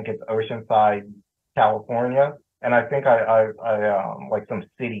background, I think it's Oceanside, California, and I think I like some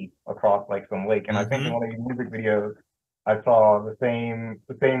city across like some lake, and I think in Mm-hmm. one of your music videos I saw the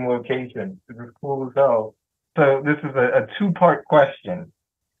same location. It was cool as hell. So this is a two-part question.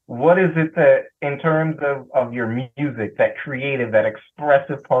 What is it that, in terms of your music, that creative, that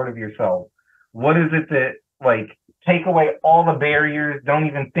expressive part of yourself, what is it that, like, take away all the barriers, don't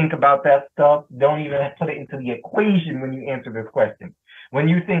even think about that stuff, don't even put it into the equation when you answer this question? When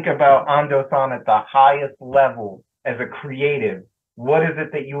you think about Ando-san at the highest level as a creative, what is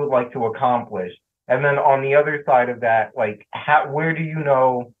it that you would like to accomplish? And then on the other side of that, like, where do you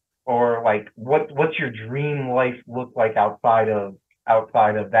know, or like, what's your dream life look like outside of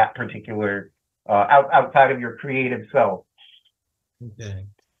that particular outside of your creative self? Okay.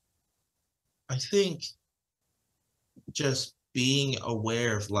 I think just being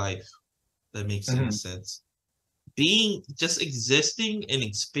aware of life, that makes any Mm-hmm. sense. Being just existing and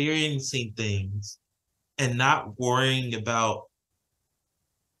experiencing things and not worrying about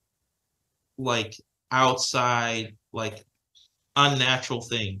like outside, like unnatural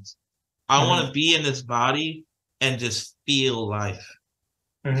things. I want Mm-hmm. to be in this body and just feel life.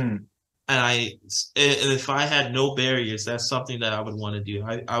 Mm-hmm. And if I had no barriers, that's something that I would want to do.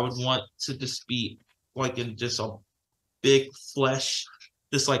 I would want to just be like in just a big flesh,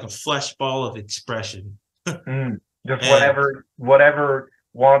 just like a flesh ball of expression. Mm-hmm. Just And whatever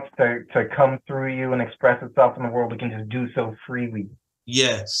wants to come through you and express itself in the world, it can just do so freely.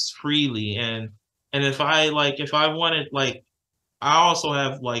 yes, freely. And if I wanted like I also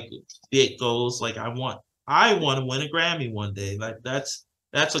have like big goals. Like I want to win a Grammy one day. Like that's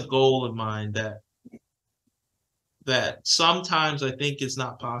a goal of mine that sometimes I think is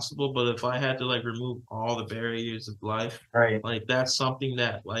not possible, but if I had to like remove all the barriers of life, Right. like that's something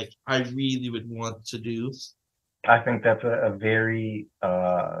that like I really would want to do. I think that's a very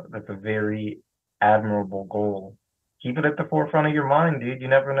admirable goal. Keep it at the forefront of your mind, dude. You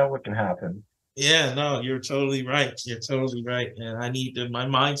never know what can happen. Yeah, no, you're totally right. You're totally right. And my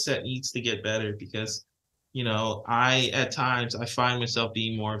mindset needs to get better because, I at times I find myself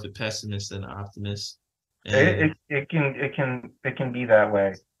being more of a pessimist than an optimist. And It can be that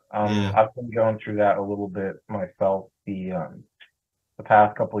way. yeah, I've been going through that a little bit myself. The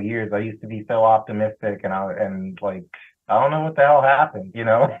past couple of years, I used to be so optimistic, and like, I don't know what the hell happened, you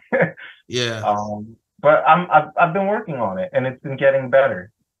know. yeah, But I've been working on it, and it's been getting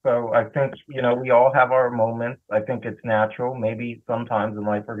better. So I think, we all have our moments. I think it's natural. Maybe sometimes in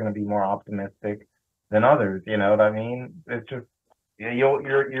life we're going to be more optimistic than others. You know what I mean? It's just, yeah,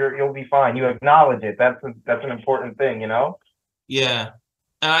 you'll be fine. You acknowledge it. That's an important thing. You know. yeah.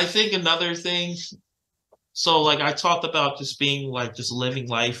 And I think another thing, so like I talked about just being like just living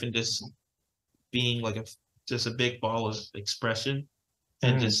life and just being like just a big ball of expression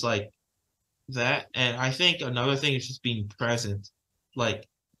and Hmm. just like that. And I think another thing is just being present. Like,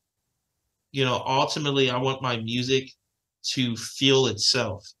 ultimately I want my music to feel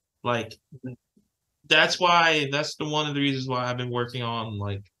itself. Like that's the one of the reasons why I've been working on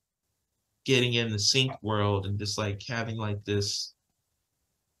like getting in the sync world and just like having like this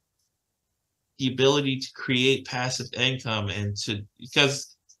the ability to create passive income and to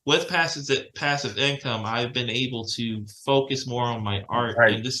because with passive income I've been able to focus more on my art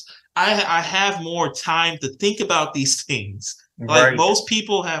Right. and just I have more time to think about these things. Like Right. most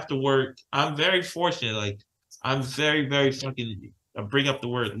people have to work. I'm very fortunate. Like I'm very, very fucking I bring up the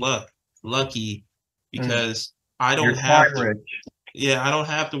word lucky Mm. because I don't You're have time to rich. yeah, I don't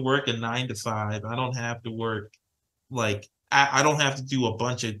have to work a 9 to 5. I don't have to work like I don't have to do a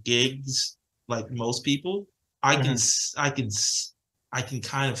bunch of gigs like most people. I can Hmm. s- I can s- I can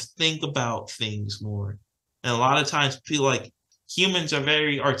kind of think about things more. And a lot of times feel like humans are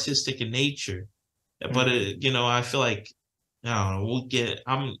very artistic in nature. But Hmm. I feel like I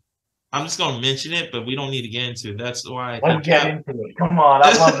don't know, I'm just gonna mention it, but we don't need to get into it. That's why I Let's think get into it. Come on.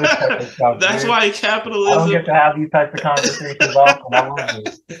 I love this type of stuff, that's dude. why I don't capitalism get to have these types of conversations often. I love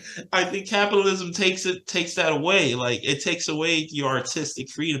it. I think capitalism takes that away. Like it takes away your artistic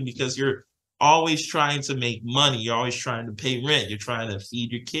freedom because you're always trying to make money. You're always trying to pay rent. You're trying to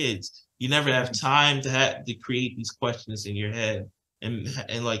feed your kids. You never have time to create these questions in your head and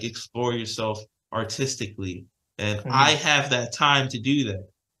like explore yourself artistically. And I Hmm. have that time to do that.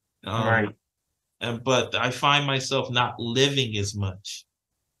 Right. But I find myself not living as much.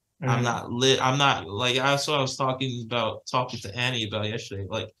 Mm-hmm. I'm not like that's what I was talking to Annie about yesterday.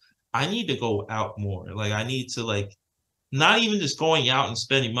 Like I need to go out more. Like I need to like not even just going out and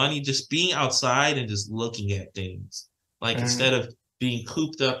spending money, just being outside and just looking at things. Like Mm-hmm. instead of being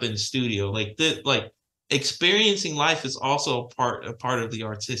cooped up in the studio. Like experiencing life is also a part of the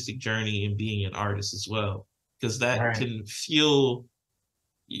artistic journey and being an artist as well. Because that Right. can fuel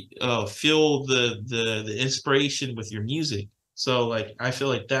the inspiration with your music. So like I feel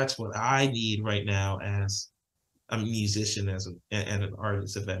like that's what I need right now as a musician, and an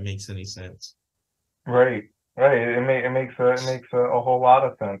artist, if that makes any sense. Right. Right. It makes a whole lot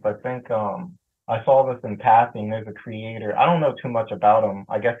of sense. I think I saw this in passing. There's a creator. I don't know too much about him.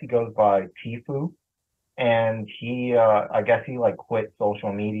 I guess he goes by Tifu, and he I guess he like quit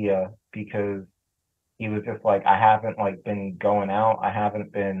social media because he was just like, I haven't like been going out. I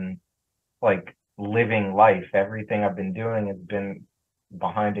haven't been like living life. Everything I've been doing has been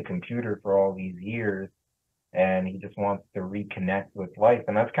behind a computer for all these years, and he just wants to reconnect with life.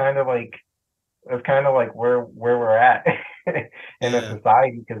 And that's kind of like where we're at in a Yeah.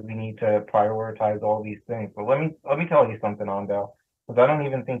 society, because we need to prioritize all these things. But let me tell you something, Ando, because I don't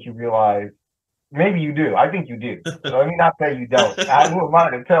even think you realize. Maybe you do. I think you do. So let me not say you don't. Who am I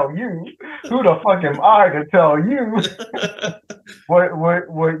to tell you? Who the fuck am I to tell you what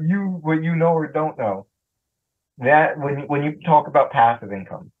you know or don't know? That when you talk about passive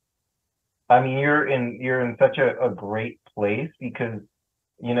income, I mean you're in such a great place, because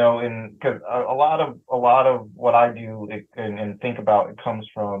because a lot of what I do, and think about, it comes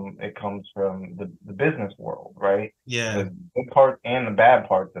from the business world, right? Yeah. The good parts and the bad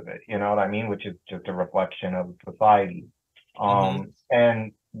parts of it, you know what I mean? Which is just a reflection of society. Hmm.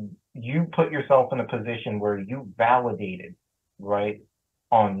 And you put yourself in a position where you validated, right,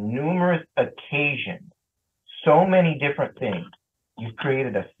 on numerous occasions, so many different things. You've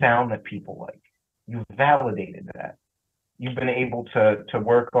created a sound that people like. You've validated that. You've been able to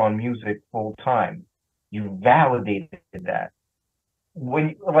work on music full time. You validated that.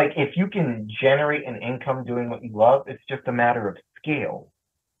 When like if you can generate an income doing what you love, it's just a matter of scale,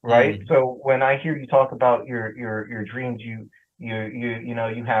 right? Mm. So when I hear you talk about your dreams, you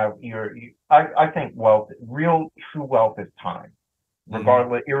have I think wealth, real true wealth is time, Mm.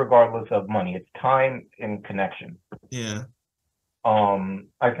 irregardless of money. It's time and connection. Yeah.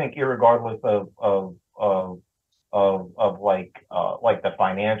 I think irregardless of like the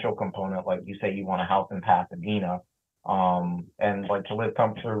financial component, like you say you want a house in Pasadena, and like to live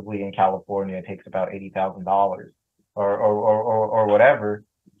comfortably in California it takes about $80,000 or whatever.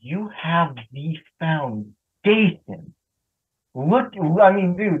 You have the foundation. Look, I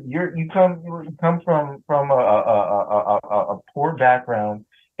mean, dude, you come from a poor background,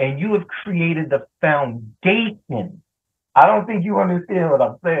 and you have created the foundation. I don't think you understand what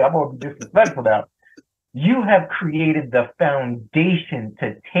I'm saying. I'm gonna be disrespectful now. You have created the foundation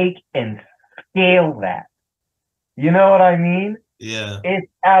to take and scale that. You know what I mean? Yeah. It's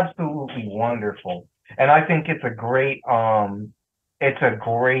absolutely wonderful. And I think it's a great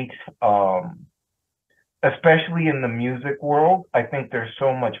especially in the music world. I think there's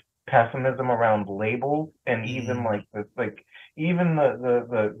so much pessimism around labels, and even Mm. like even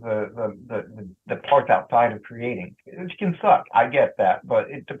the parts outside of creating, which can suck. I get that, but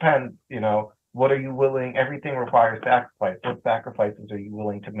it depends. What are you willing? Everything requires sacrifice. What sacrifices are you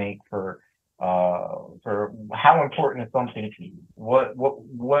willing to make for how important is something to you? What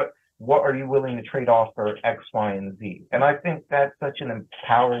are you willing to trade off for X, Y, and Z? And I think that's such an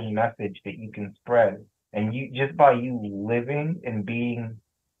empowering message that you can spread, and you just by you living and being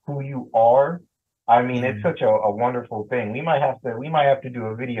who you are. I mean, it's Mm. such a wonderful thing. We might have to do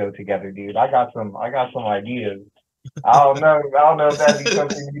a video together, dude. I got some ideas. I don't know if that'd be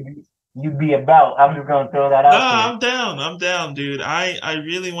something you'd be about. I'm just gonna throw that No, out there. I'm down. I'm down, dude. I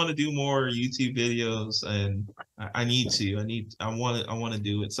really want to do more YouTube videos, and I need to. I want to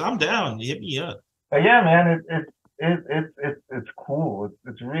do it. So I'm down. Hit me up. But yeah, man, it's cool.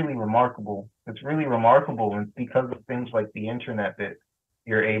 It's really remarkable. It's really remarkable, and it's because of things like the internet that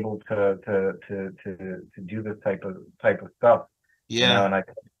you're able to do this type of stuff. Yeah. And I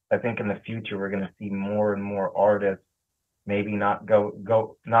think in the future we're going to see more and more artists maybe not going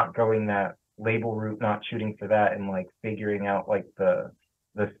that label route, not shooting for that, and like figuring out like the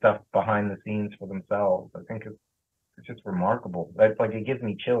stuff behind the scenes for themselves. I think it's just remarkable. That's like it gives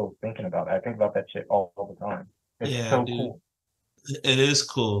me chills thinking about it. I think about that shit all the time. It's Yeah, so dude. cool. It is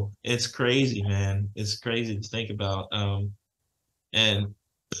cool. It's crazy, man. It's crazy to think about. And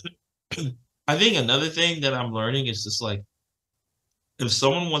I think another thing that I'm learning is just like if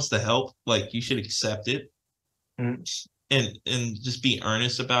someone wants to help, like you should accept it. Mm, and just be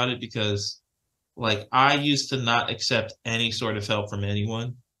earnest about it, because like I used to not accept any sort of help from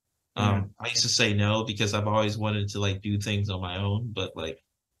anyone. Mm, I used to say no because I've always wanted to like do things on my own, but like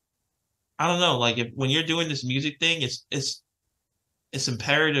I don't know, like if when you're doing this music thing, it's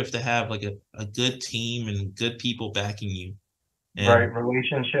imperative to have like a good team and good people backing you. right. And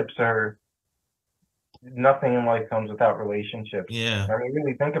Relationships are nothing in life comes without relationships. yeah, I mean,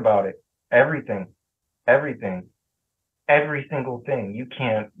 really think about it. Everything, everything, every single thing. You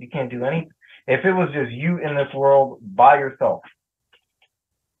can't do any. If it was just you in this world by yourself,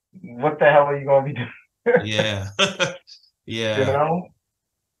 what the hell are you going to be doing? yeah, You yeah, know,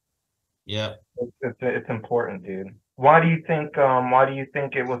 yeah. it's important, dude. Why do you think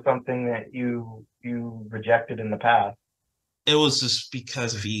it was something that you rejected in the past? It was just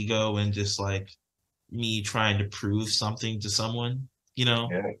because of ego and just like me trying to prove something to someone, you know?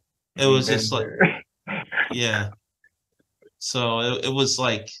 Yeah, It we've was been just like, there. yeah. So it was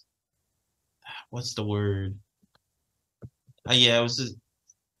like, what's the word? Yeah, it was just,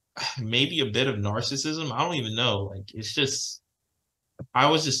 maybe a bit of narcissism. I don't even know. Like, it's just, I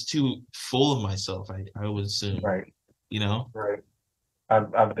was just too full of myself, I would assume, Right, you know? right.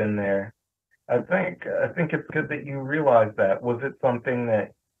 I've been there. I think it's good that you realized that. Was it something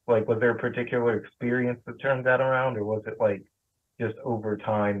that like was there a particular experience that turned that around, or was it like just over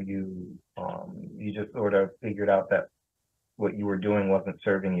time you just sort of figured out that what you were doing wasn't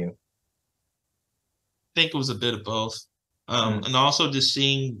serving you? I think it was a bit of both. Mm, And also just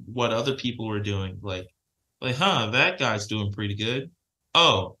seeing what other people were doing. Like, huh, that guy's doing pretty good.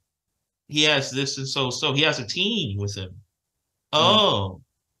 Oh, he has this and so he has a team with him. mm, Oh,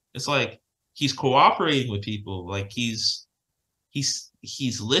 it's like he's cooperating with people. Like he's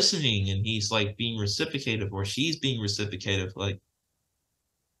listening and he's like being reciprocative, or she's being reciprocative, like,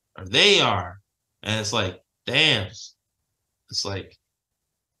 or they are. And it's like, damn. It's like,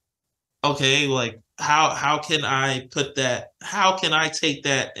 okay, like how can I put that, how can I take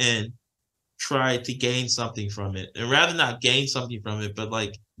that and try to gain something from it? And rather not gain something from it, but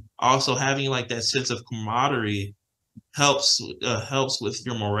like also having like that sense of camaraderie helps with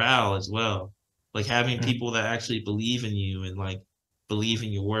your morale as well. Like having mm. people that actually believe in you and like believe in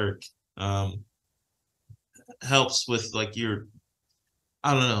your work um, helps with like your,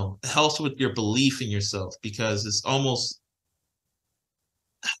 I don't know, helps with your belief in yourself, because it's almost,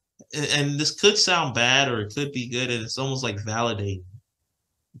 and this could sound bad or it could be good, and it's almost like validating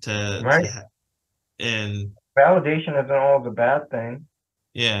to Right. have. And Validation isn't always a bad thing.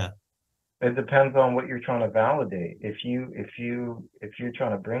 yeah, It depends on what you're trying to validate. If you're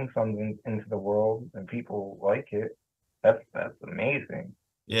trying to bring something into the world and people like it, that's amazing.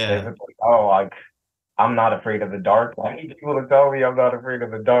 If yeah, it's like, oh, like I'm not afraid of the dark. I need people to tell me I'm not afraid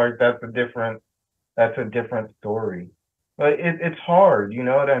of the dark. That's a different story. But it's hard, you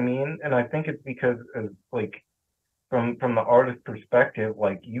know what I mean? And I think it's because of like from the artist perspective,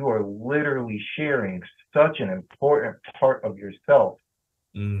 like you are literally sharing such an important part of yourself.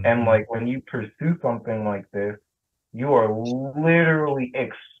 And hmm, like when you pursue something like this, you are literally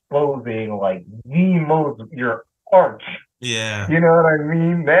exposing like the most your art. yeah, You know what I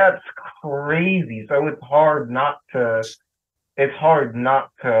mean? That's crazy. So it's hard not to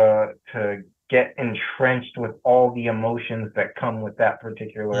get entrenched with all the emotions that come with that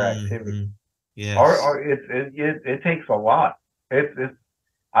particular activity. hmm, Art yes, it takes a lot. It's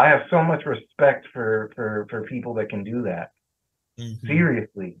I have so much respect for people that can do that. hmm.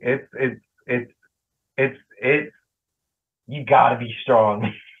 Seriously, it's you gotta be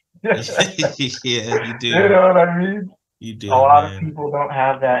strong. Yeah, you You do. know what I mean? You A do, lot of man. people don't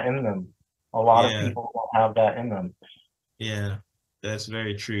have that in them. A lot of Yeah, people don't have that in them. yeah, that's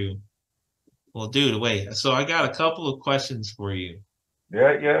very true. Well, dude, wait. So I got a couple of questions for you,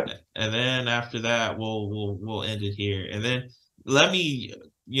 Yeah, yeah. and then after that, we'll end it here. And then let me,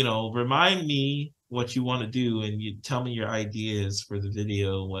 remind me what you want to do, and you tell me your ideas for the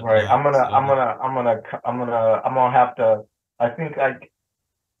video and Right. whatnot. So, I'm gonna have to. I think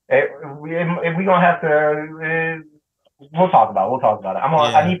if we gonna have to. We'll talk about it.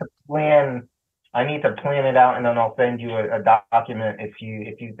 I yeah, need to plan. I need to plan it out, and then I'll send you a document if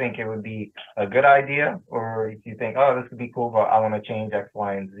you think it would be a good idea, or if you think, oh, this could be cool, but I want to change X,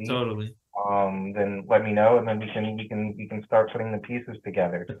 Y, and Z. totally. Then let me know, and then we can start putting the pieces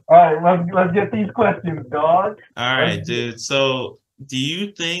together. All right, let's get these questions, dog. All Let's right, get dude. So, do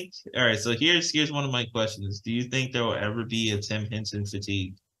you think? All right. So here's one of my questions. Do you think there will ever be a Tim Henson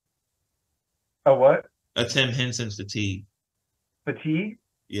fatigue? a what? A Tim Henson fatigue? Fatigue?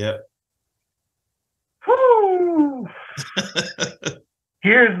 Yep. Whew.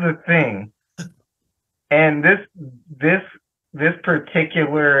 Here's the thing. And this this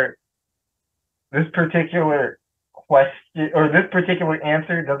particular this particular question or this particular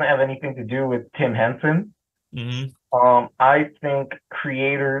answer doesn't have anything to do with Tim Henson. Hmm. I think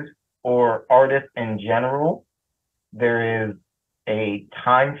creators or artists in general, there is a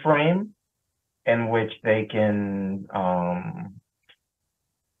time frame in which they can.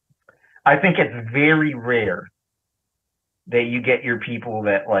 I think it's very rare that you get your people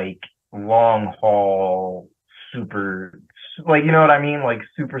that like long haul super, like, you know what I mean, like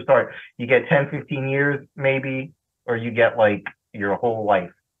superstar. You get 10, 15 years maybe, or you get like your whole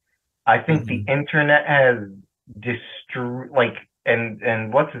life. I think the Hmm. internet has destroyed, like,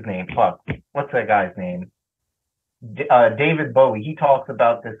 and what's his name? Fuck, what's that guy's name? David Bowie. He talks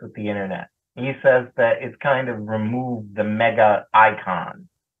about this with the internet. He says that it's kind of removed the mega icon,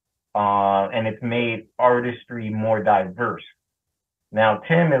 and it's made artistry more diverse. Now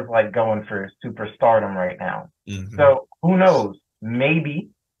Tim is like going for superstardom right now. Hmm. So who knows? Maybe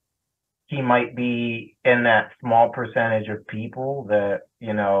he might be in that small percentage of people that,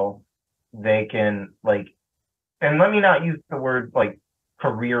 they can like, and let me not use the word like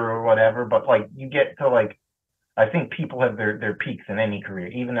career or whatever, but like you get to like, I think people have their peaks in any career,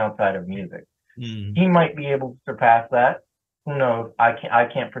 even outside of music. Hmm. He might be able to surpass that. Who knows? I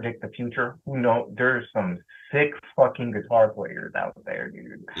can't predict the future. Who knows? There's some sick fucking guitar players out there,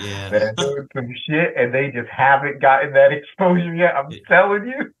 dude, Yeah. that are doing some shit and they just haven't gotten that exposure yet. I'm telling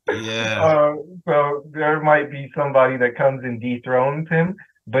you. Yeah. Uh, so there might be somebody that comes and dethrones him.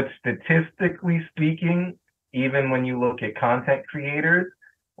 But statistically speaking, even when you look at content creators,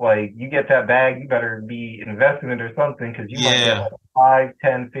 like you get that bag, you better be investing in it or something because you might get Yeah. like a 5,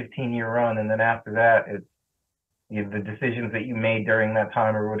 10, 15 year run, and then after that, it's the decisions that you made during that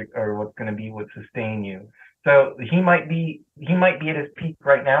time or what's going to be what sustain you. So he might be at his peak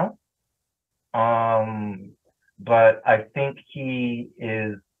right now. Um, but I think he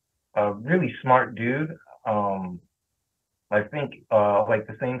is a really smart dude. Um, I think like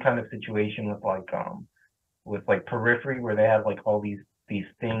the same kind of situation with like Periphery where they have like all these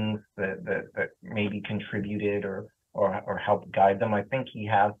things that maybe contributed or helped guide them. I think he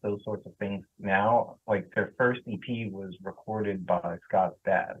has those sorts of things now. Like their first EP was recorded by Scott's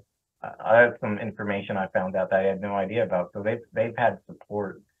dad. I had some information I found out that I had no idea about. So they've had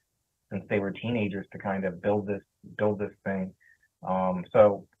support since they were teenagers to kind of build this thing.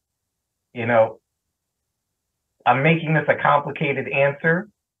 So you know, I'm making this a complicated answer.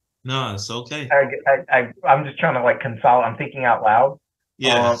 No, it's okay. I'm just trying to like consolidate. I'm thinking out loud. I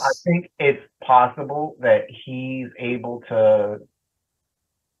Yes. think it's possible that he's able to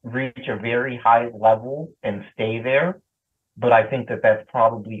reach a very high level and stay there, but I think that that's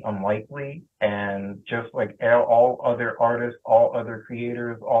probably unlikely. And just like all other artists, all other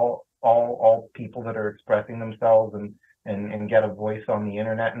creators, all people that are expressing themselves and get a voice on the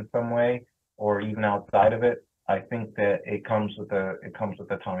internet in some way, or even outside of it, I think that it comes with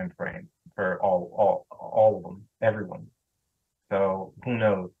a time frame for all of them, everyone. So who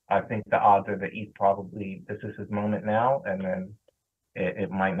knows? I think the odds are that this is his moment now, and then it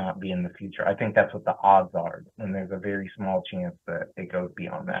might not be in the future. I think that's what the odds are, and there's a very small chance that it goes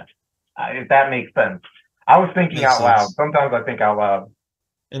beyond that. If that makes sense. I was thinking Makes out loud. sense. Sometimes I think out loud.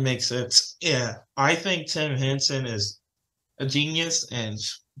 It makes sense. Yeah. I think Tim Henson is a genius, and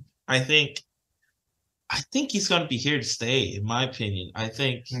I think I think he's gonna be here to stay, in my opinion. I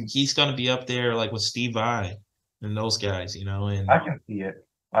think Hmm. he's gonna be up there like with Steve Vai and those guys, I and can see it.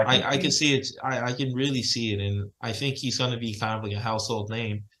 I can I can see. see it. I can really see it, and I think he's gonna be kind of like a household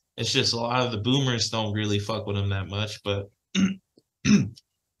name. It's just a lot of the boomers don't really fuck with him that much, but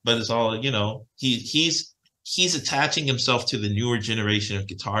but it's all he's attaching himself to the newer generation of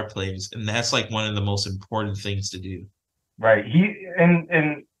guitar players, and that's like one of the most important things to do. Right.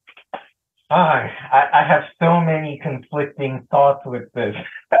 I have so many conflicting thoughts with this.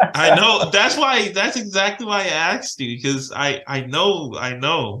 I know that's exactly why I asked you, because I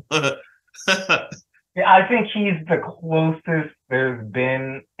know. Yeah, I think he's the closest there's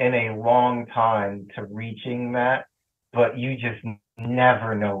been in a long time to reaching that, but you just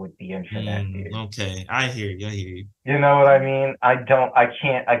never know with the internet, dude. Okay, I hear you. I hear you. You know what I mean? I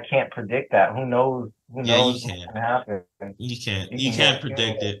can't predict that. Who Yeah, knows you what's can't. gonna happen? You can't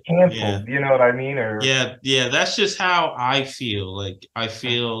predict it. Yeah. Canceled. You know what I mean? Or Yeah, that's just how I feel. Like hmm, I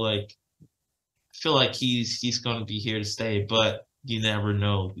feel like he's going to be here to stay, but you never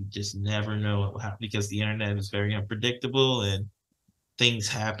know. You just never know because the internet is very unpredictable and things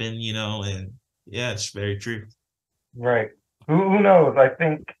happen, and yeah, it's very true. right. Who knows? I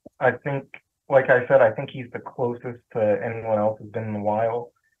think like I said, I think he's the closest to anyone else who's been in a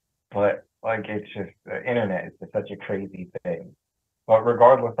while. But Like it's just the internet is just such a crazy thing. But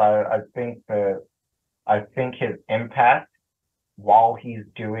regardless, I think his impact while he's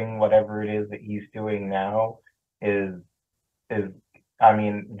doing whatever it is that he's doing now is is I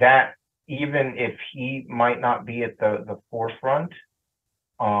mean that even if he might not be at the forefront,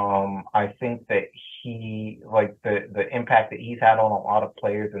 I think that he like the impact that he's had on a lot of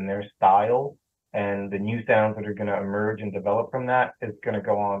players and their style and the new sounds that are going to emerge and develop from that is going to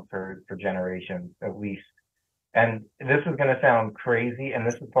go on for generations at least. And this is going to sound crazy, and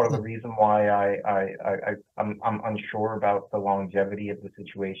this is part of the reason why I'm unsure about the longevity of the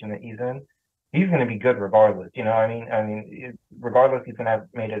situation that he's in. He's going to be good regardless, you know. Regardless, he's going to have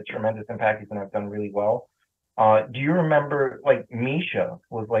made a tremendous impact. He's going to have done really well. Do you remember like Misha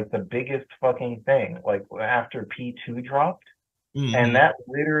was like the biggest fucking thing like after P2 dropped, and Mm-hmm. that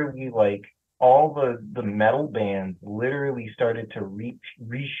literally like all the metal bands literally started to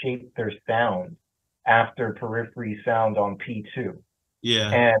reshape their sound after Periphery Sound on P2.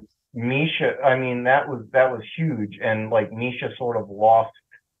 Yeah. And Misha, I mean, that was huge. And like Misha sort of lost,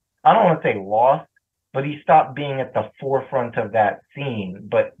 I don't want to say lost, but he stopped being at the forefront of that scene.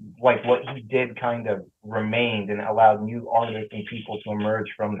 But like what he did kind of remained and allowed new artists and people to emerge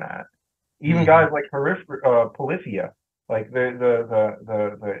from that. Even Mm-hmm. guys like Polyphia, like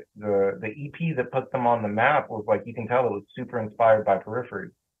the EP that put them on the map was like you can tell it was super inspired by Periphery.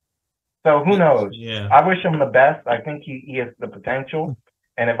 So who knows? Yeah. I wish him the best. I think he has the potential.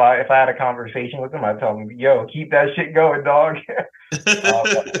 And if I had a conversation with him, I'd tell him, "Yo, keep that shit going, dog." uh,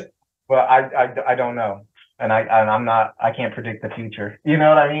 but I don't know, and I'm not. I can't predict the future. You know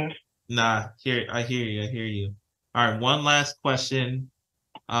what I mean? Nah, here I hear you. I hear you. All right, one last question.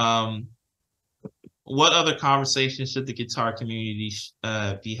 Um, what other conversations should the guitar community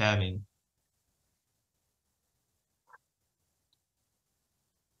be having?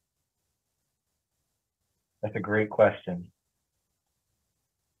 That's a great question.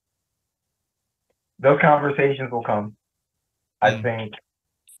 Those conversations will come. I Mm, think.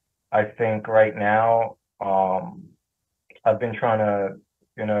 I think right now, I've been trying to,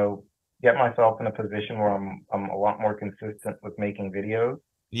 you know, get myself in a position where I'm a lot more consistent with making videos.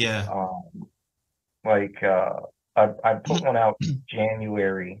 yeah. Um, like I put one out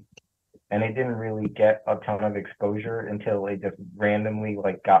January, and it didn't really get a ton of exposure until it just randomly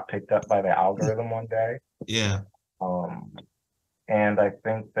like got picked up by the algorithm one day. Yeah. Um, and I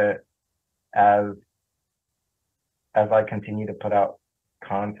think that as I continue to put out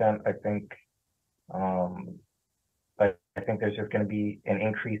content, um, I think there's just going to be an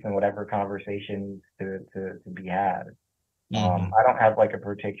increase in whatever conversations to be had. Hmm. I don't have like a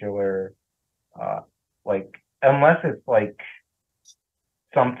particular uh, like unless it's like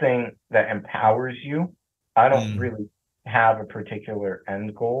something that empowers you. I don't Mm, really have a particular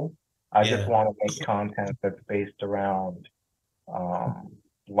end goal. I just yeah. want to make content that's based around um,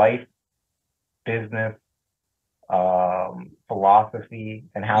 life, business, philosophy,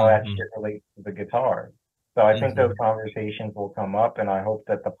 and how that shit Hmm. relates to the guitar. So I think those Hmm. conversations will come up, and I hope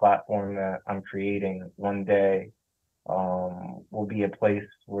that the platform that I'm creating one day will be a place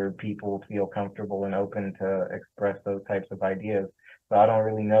where people feel comfortable and open to express those types of ideas. So I don't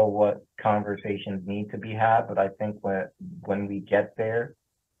really know what conversations need to be had, but I think when we get there,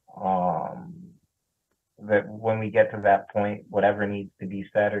 um, that when we get to that point, whatever needs to be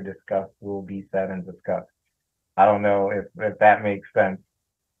said or discussed will be said and discussed. I don't know if that makes sense,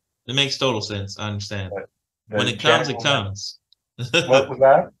 It makes total sense. I understand. but When the it comes, it general comes. what was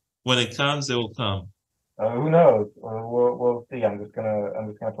that? When it comes, it will come. Who knows? We'll see. I'm just gonna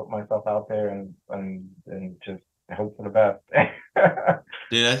put myself out there and just hope for the best.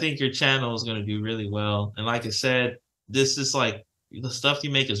 Dude, I think your channel is going to do really well. And like I said, this is like the stuff you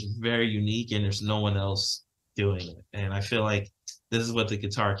make is very unique and there's no one else doing it. And I feel like this is what the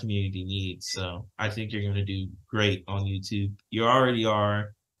guitar community needs. So I think you're going to do great on YouTube. You already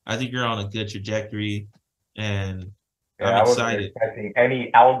are. I think you're on a good trajectory and Yeah, I'm I wasn't excited. expecting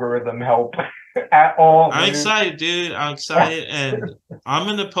any algorithm help at all, I'm dude. excited, dude. I'm excited, and I'm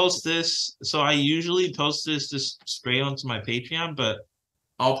gonna post this. So I usually post this just straight onto my Patreon, but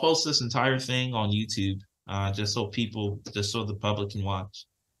I'll post this entire thing on YouTube, just so the public can watch.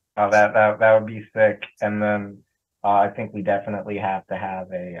 That would be sick. And then I think we definitely have to have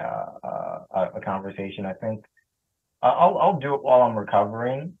a conversation. I think I'll do it while I'm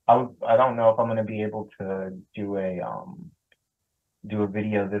recovering. I don't know if I'm gonna be able to do a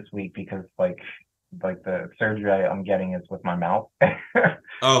video this week because like the surgery I'm getting is with my mouth.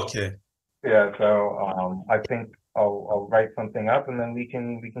 Okay. Yeah, so I think I'll write something up and then we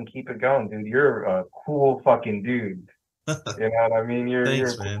can keep it going, dude. You're a cool fucking dude. You know what I mean? You're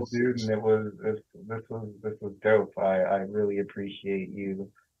Thanks, a man. cool dude, and this was dope. I really appreciate you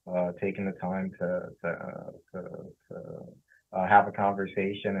taking the time to have a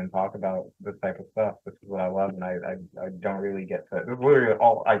conversation and talk about this type of stuff. This is what I love, and I don't really get to. This is literally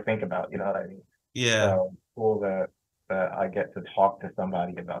all I think about. You know what I mean? Yeah. So cool that I get to talk to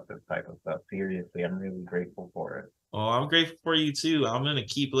somebody about this type of stuff. Seriously, I'm really grateful for it. Well, I'm grateful for you too. I'm gonna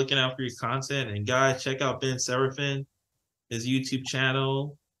keep looking out for your content. And guys, check out Ben Seraphin. His YouTube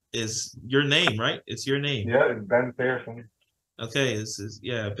channel is your name, right? It's your name. Yeah, it's Ben Seraphin. Okay, this is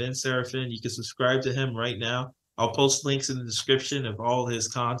yeah, Ben Seraphin. You can subscribe to him right now. I'll post links in the description of all his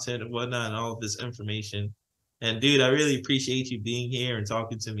content and whatnot and all of his information. And dude, I really appreciate you being here and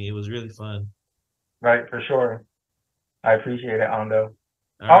talking to me. It was really fun. Right, for sure. I appreciate it, Ando. All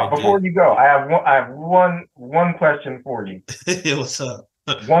Oh, right, before dude. you go, I have one question for you. What's up?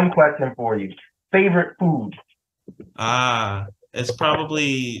 One question for you. Favorite food? It's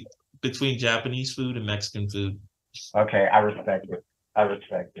probably between Japanese food and Mexican food. Okay, I respect it. I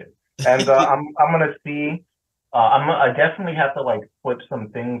respect it. And I'm gonna see. I definitely have to like flip some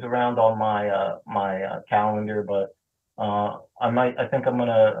things around on my calendar, but I think I'm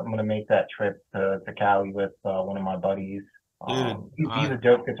gonna make that trip to Cali with one of my buddies. Dude, He's a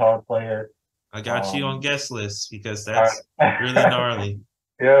dope guitar player. I got you on Um, guest list because all that's really right. gnarly.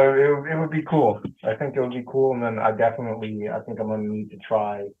 Yeah, it would be cool. I think it would be cool, and then I think I'm gonna need to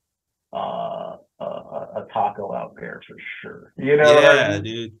try a taco out there for sure. You know what I Yeah, mean?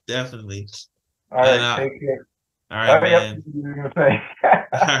 dude, definitely. All And right, take care. all right, Oh, yep, man. you were gonna say.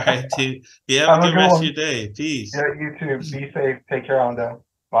 All right, dude. You have a Have a good good rest of one. your day. Yeah, Peace. you too. Be safe. Take care, Ando.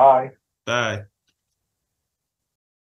 Bye. Bye.